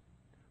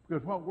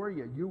 Because what were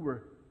you? You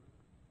were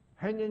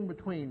hanging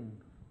between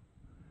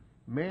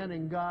man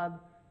and God,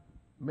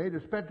 made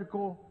a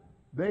spectacle.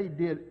 They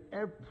did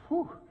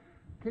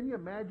can you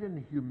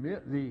imagine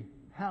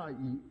how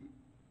he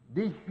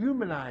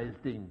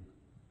dehumanized him?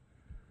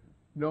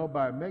 You know,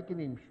 by making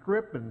him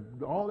strip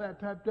and all that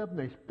type of stuff, and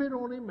they spit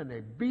on him and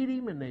they beat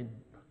him and they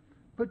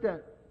put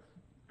that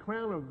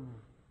crown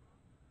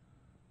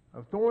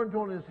of thorns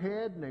on his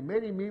head, and they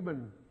made him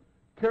even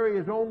carry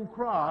his own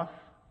cross.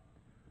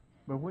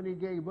 But when he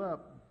gave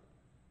up,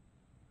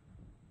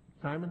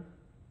 Simon,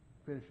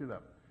 finish it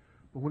up.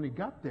 But when he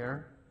got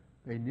there,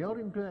 they nailed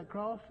him to that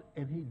cross,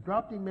 and he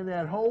dropped him in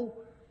that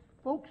hole.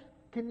 Folks,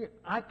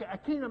 I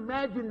can't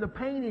imagine the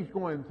pain he's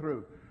going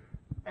through.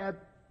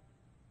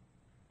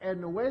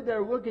 And the way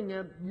they're looking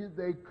at you,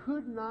 they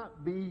could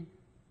not be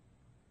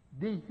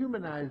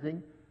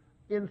dehumanizing,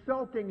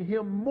 insulting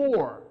him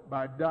more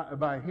by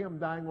him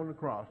dying on the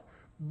cross.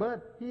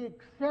 But he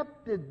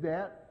accepted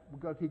that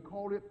because he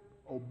called it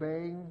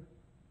obeying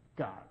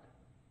God.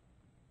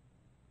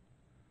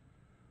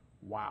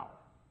 Wow.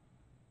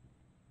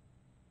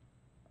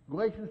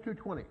 Galatians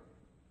 2:20.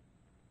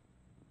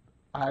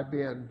 I've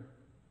been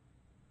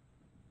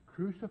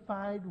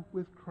crucified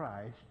with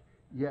Christ,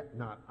 yet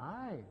not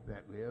I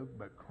that live,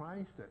 but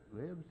Christ that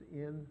lives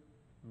in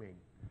me.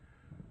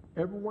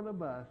 Every one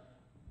of us,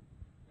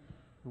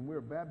 when we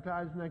were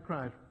baptized in that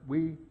Christ,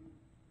 we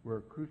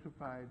were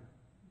crucified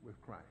with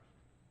Christ.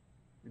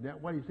 Isn't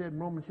that what he said in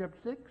Romans chapter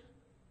 6?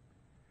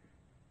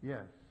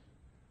 Yes.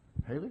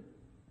 Haley?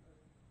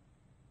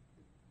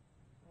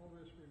 All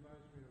this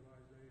reminds me of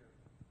Isaiah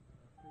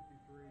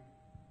 53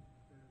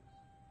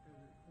 as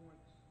it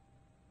points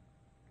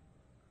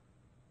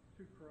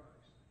to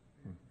Christ.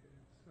 And it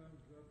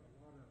sums up a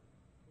lot of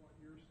what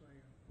you're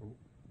saying.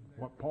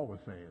 What Paul was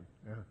saying.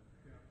 Yeah.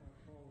 Yeah, what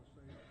Paul was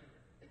saying.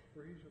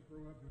 For he shall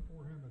grow up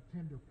before him a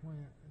tender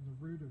plant and the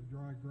root of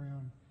dry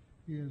ground.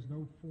 He has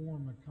no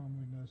form of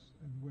comeliness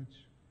in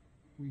which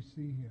we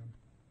see him.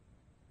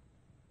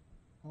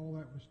 All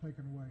that was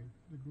taken away.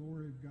 The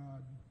glory of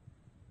God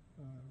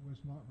was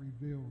not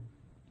revealed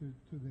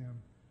to them.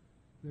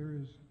 There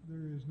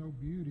is no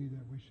beauty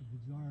that we should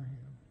desire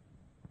him.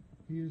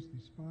 He is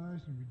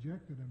despised and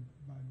rejected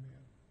by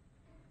men.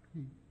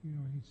 He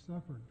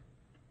suffered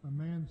a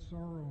man's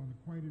sorrow and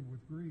acquainted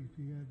with grief.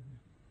 He had,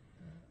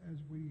 as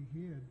we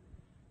hid,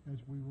 as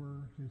we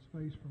were, his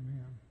face from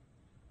him.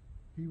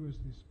 He was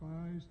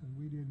despised, and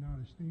we did not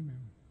esteem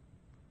him.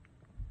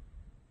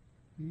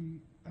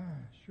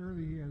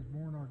 Surely he has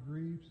borne our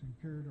griefs and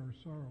carried our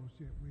sorrows,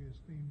 yet we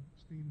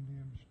esteemed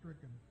him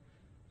stricken,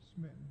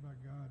 smitten by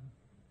God,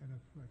 and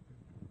afflicted.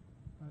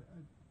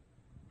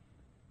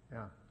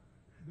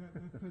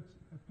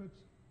 That puts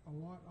a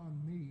lot on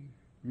me.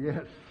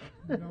 Yes.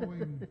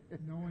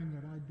 knowing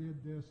that I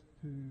did this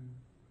to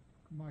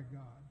my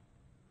God.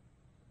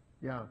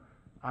 Yeah.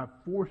 I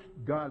forced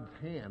God's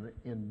hand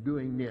in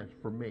doing this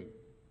for me.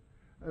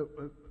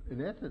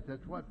 In essence,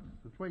 that's what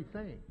he's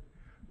saying.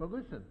 But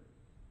listen,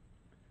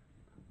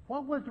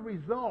 what was the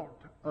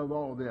result of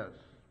all this?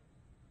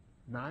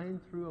 9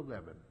 through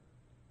 11.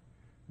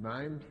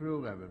 9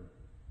 through 11.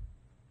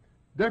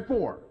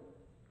 Therefore,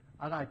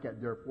 I like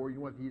that therefore. You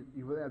know what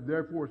that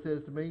therefore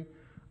says to me?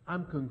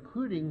 I'm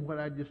concluding what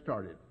I just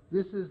started.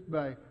 This is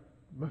my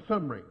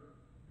summary.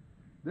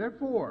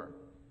 Therefore,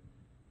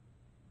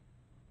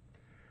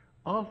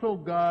 also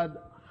God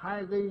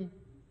highly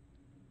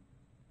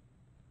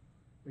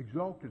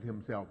exalted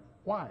himself.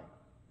 Why?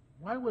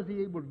 Why was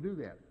he able to do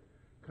that?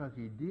 Because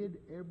he did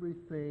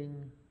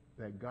everything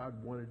that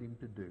God wanted him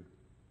to do.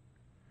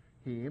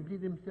 He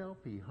emptied himself.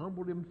 He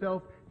humbled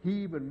himself. He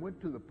even went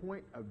to the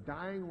point of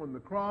dying on the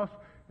cross.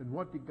 And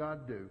what did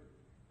God do?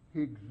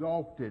 He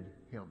exalted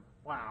him.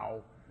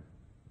 Wow.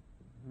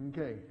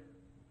 Okay.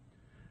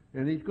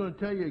 And he's going to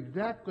tell you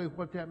exactly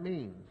what that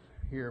means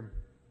here.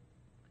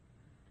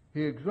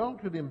 He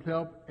exalted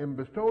himself and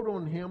bestowed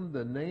on him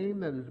the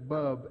name that is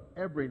above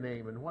every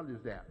name. And what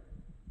is that?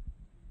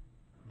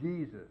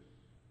 Jesus.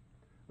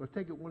 Let's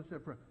take it one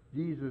step further.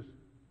 Jesus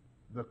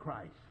the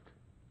Christ.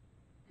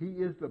 He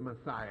is the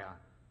Messiah.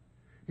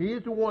 He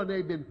is the one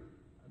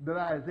that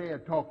Isaiah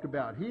talked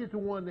about. He is the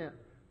one that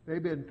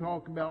they've been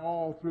talking about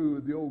all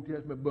through the Old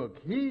Testament book.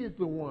 He is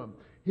the one.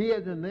 He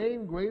has a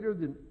name greater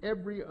than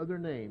every other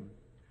name.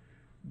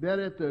 That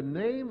at the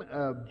name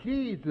of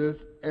Jesus,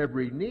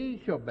 every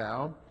knee shall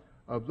bow,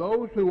 of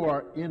those who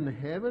are in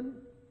heaven,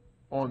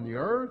 on the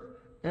earth,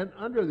 and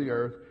under the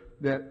earth,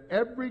 that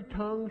every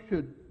tongue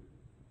should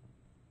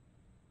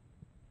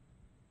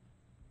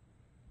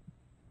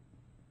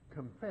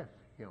confess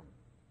him.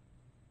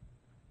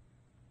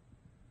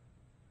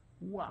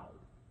 Wow.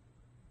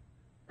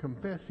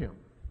 Confess him.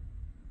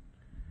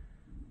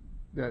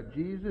 That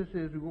Jesus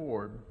is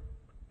Lord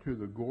to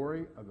the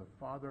glory of the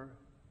Father,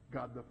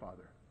 God the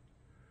Father.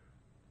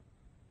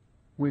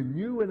 When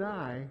you and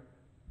I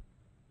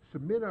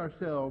submit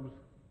ourselves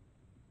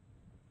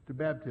to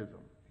baptism,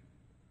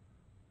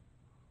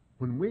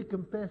 when we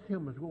confess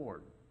him as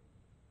Lord,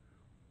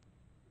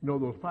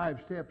 those 5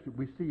 steps that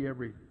we see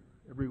every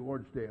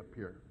Lord's Day up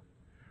here.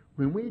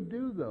 When we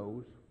do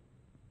those,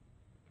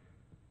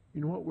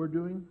 you know what we're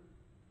doing?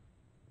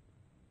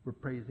 We're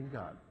praising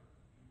God.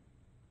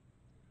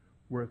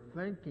 We're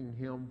thanking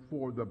him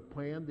for the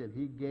plan that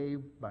he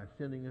gave by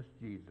sending us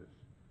Jesus.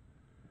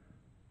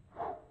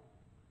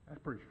 That's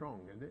pretty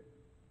strong, isn't it?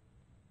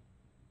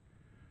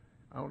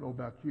 I don't know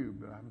about you,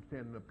 but I'm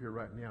standing up here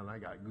right now and I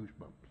got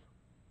goosebumps.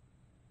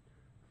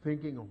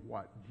 Thinking of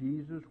what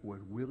Jesus was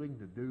willing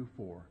to do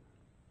for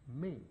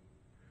me.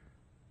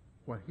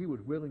 What he was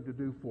willing to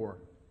do for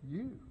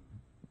you.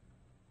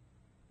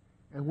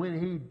 And when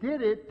he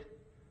did it,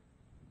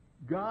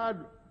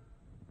 God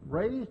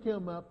raised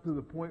him up to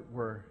the point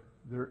where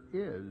there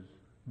is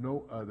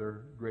no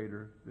other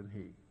greater than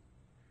he.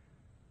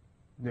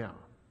 Now,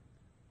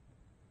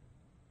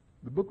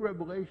 the book of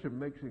Revelation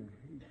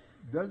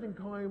doesn't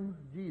call him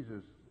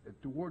Jesus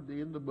toward the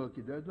end of the book,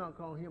 it does not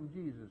call him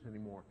Jesus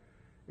anymore.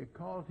 It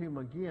calls him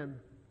again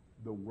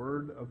the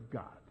Word of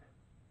God.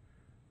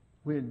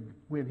 When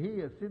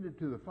he ascended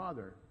to the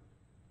Father,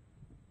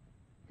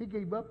 he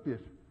gave up this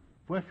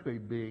fleshly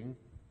being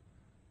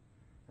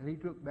and he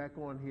took back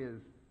on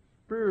his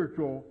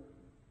spiritual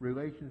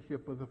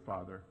relationship with the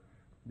Father.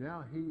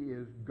 Now he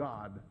is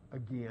God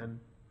again.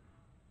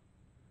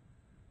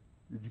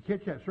 Did you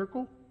catch that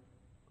circle?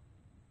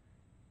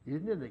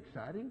 Isn't it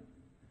exciting?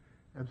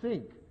 And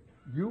think,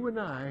 you and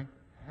I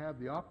have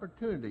the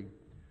opportunity,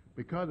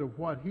 because of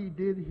what he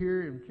did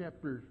here in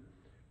chapter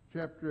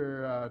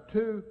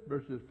 2,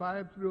 verses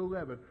 5 through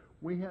 11,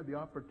 we have the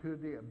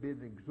opportunity of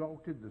being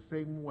exalted the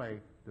same way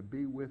to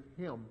be with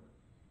him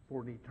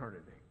for an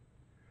eternity.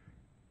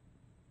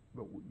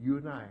 But you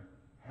and I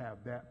have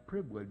that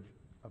privilege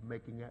of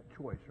making that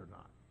choice or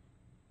not.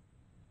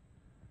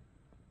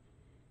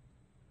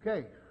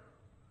 Okay.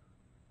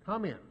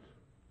 Comments?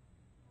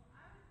 Well,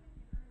 I was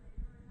thinking earlier,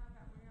 you were talking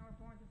about when y'all were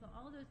born, so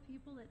all those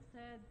people that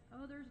said,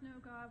 oh, there's no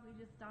God, we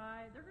just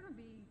die, they're going to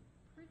be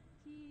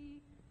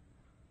pretty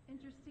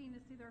interesting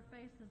to see their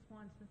faces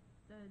once the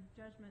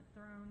judgment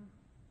throne,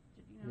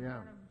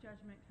 throne of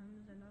judgment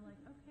comes, and they're like,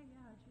 okay,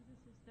 yeah, Jesus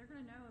is, they're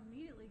going to know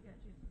immediately that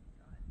Jesus is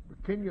God. But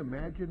can you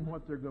imagine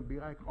what they're going to be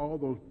like, all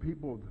those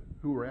people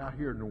who are out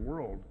here in the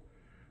world,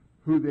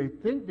 who they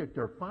think that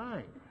they're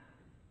fine,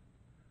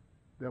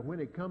 that when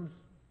it comes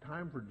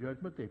time for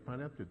judgment, they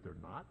find out that they're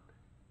not?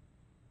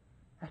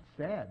 That's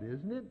sad,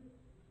 isn't it?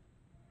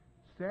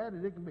 Sad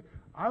as it can be.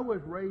 I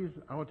was raised,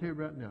 I will tell you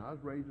right now, I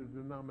was raised as a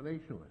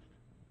denominationalist.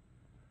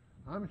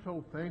 I'm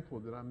so thankful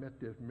that I met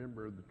this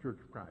member of the Church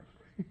of Christ.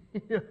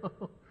 You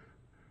know?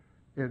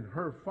 And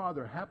her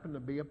father happened to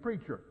be a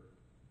preacher.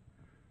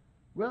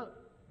 Well,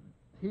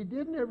 he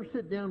didn't ever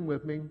sit down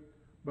with me,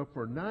 but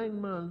for 9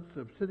 months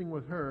of sitting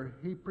with her,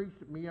 he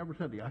preached at me every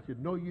Sunday. I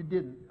said, no, you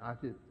didn't. I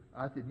said,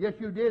 yes,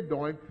 you did,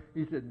 Doyne.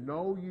 He said,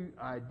 no,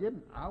 I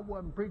didn't. I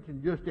wasn't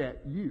preaching just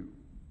at you.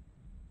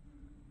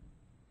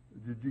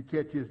 Did you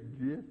catch his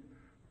gist?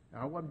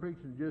 I wasn't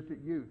preaching just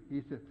at you.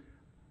 He said,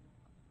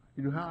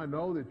 you know how I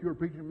know that you were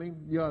preaching at me?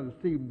 You ought to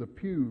see the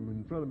pew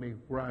in front of me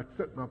where I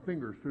stuck my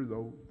fingers through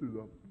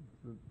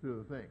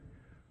the thing.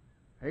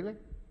 Haley?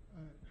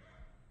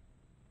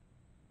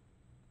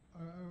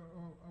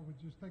 I was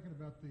just thinking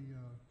about the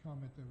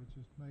comment that was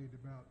just made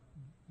about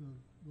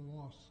the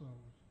lost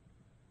souls.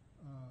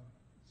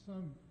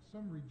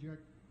 Some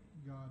reject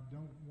God,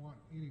 don't want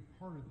any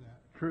part of that.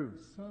 True.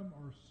 Some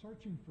are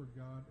searching for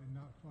God and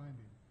not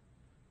finding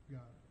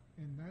God.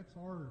 And that's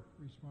our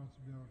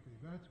responsibility.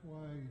 That's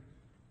why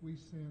we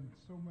send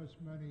so much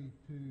money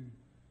to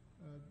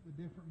the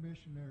different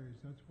missionaries.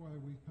 That's why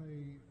we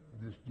pay...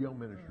 this jail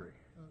ministry.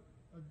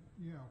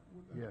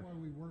 That's why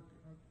we work.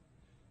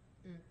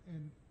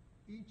 And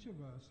each of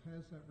us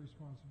has that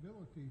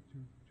responsibility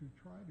to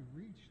try to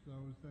reach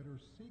those that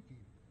are seeking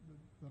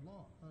the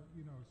law,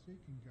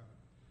 seeking God.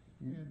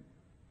 Mm.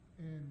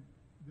 And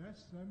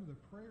that's some of the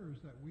prayers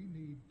that we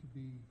need to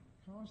be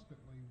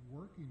constantly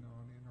working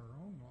on in our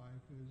own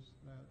life, is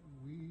that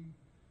we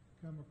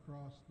come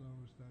across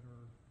those that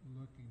are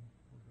looking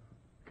for God.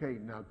 Okay,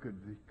 now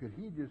could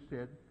he just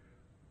said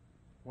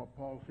what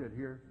Paul said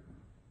here?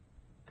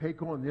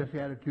 Take on this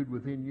attitude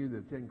within you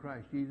that's in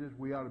Christ Jesus.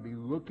 We ought to be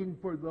looking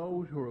for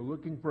those who are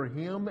looking for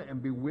him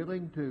and be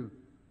willing to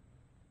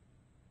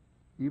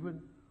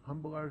even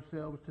humble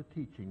ourselves to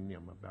teaching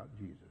them about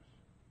Jesus.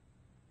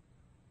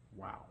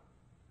 Wow.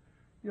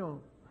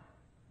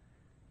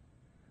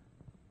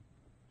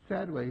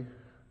 Sadly,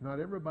 not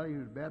everybody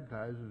who's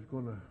baptized is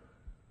going to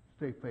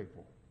stay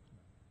faithful.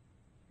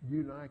 You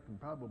and I can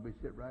probably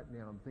sit right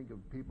now and think of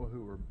people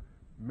who are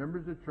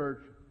members of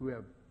church who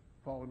have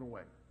fallen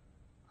away.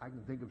 I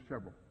can think of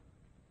several.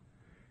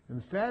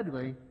 And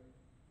sadly,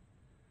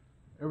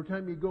 every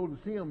time you go to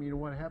see them, you know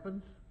what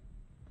happens?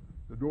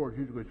 The door is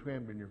usually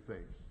slammed in your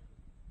face.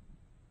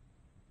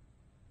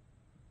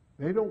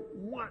 They don't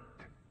want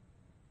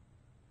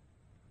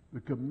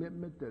the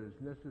commitment that is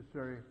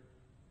necessary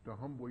to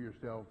humble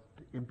yourself,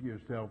 to empty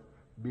yourself,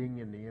 being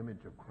in the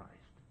image of Christ.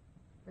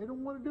 They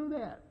don't want to do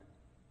that.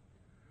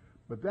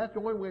 But that's the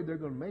only way they're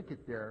going to make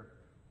it there,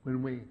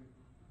 when we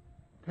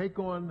take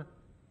on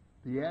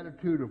the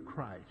attitude of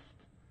Christ,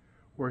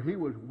 where he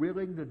was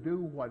willing to do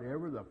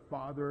whatever the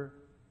Father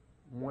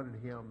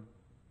wanted him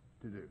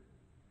to do.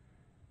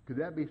 Could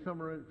that be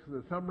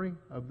the summary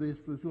of this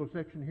little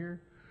section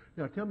here?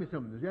 Now tell me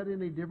something. Is that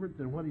any different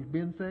than what he's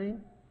been saying?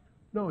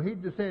 No, he's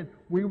just saying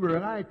we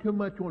rely too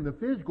much on the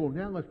physical.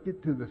 Now let's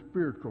get to the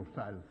spiritual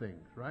side of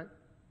things, right?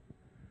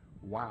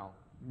 Wow.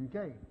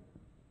 Okay.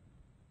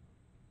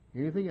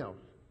 Anything else?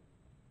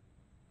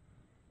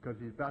 Because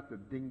he's about to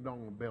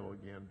ding-dong the bell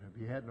again, if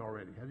he hadn't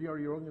already. Has he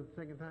already rung it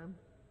the second time?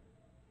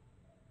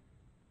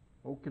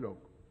 Okie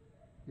doke.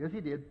 Yes, he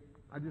did.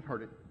 I just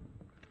heard it.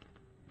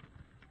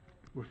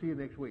 We'll see you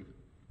next week.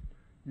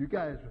 You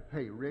guys,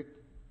 hey, Rick,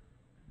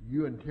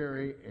 you and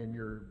Terry and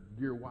your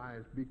dear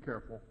wives, be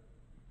careful.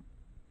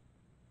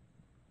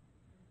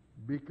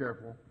 Be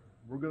careful.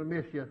 We're going to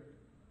miss you.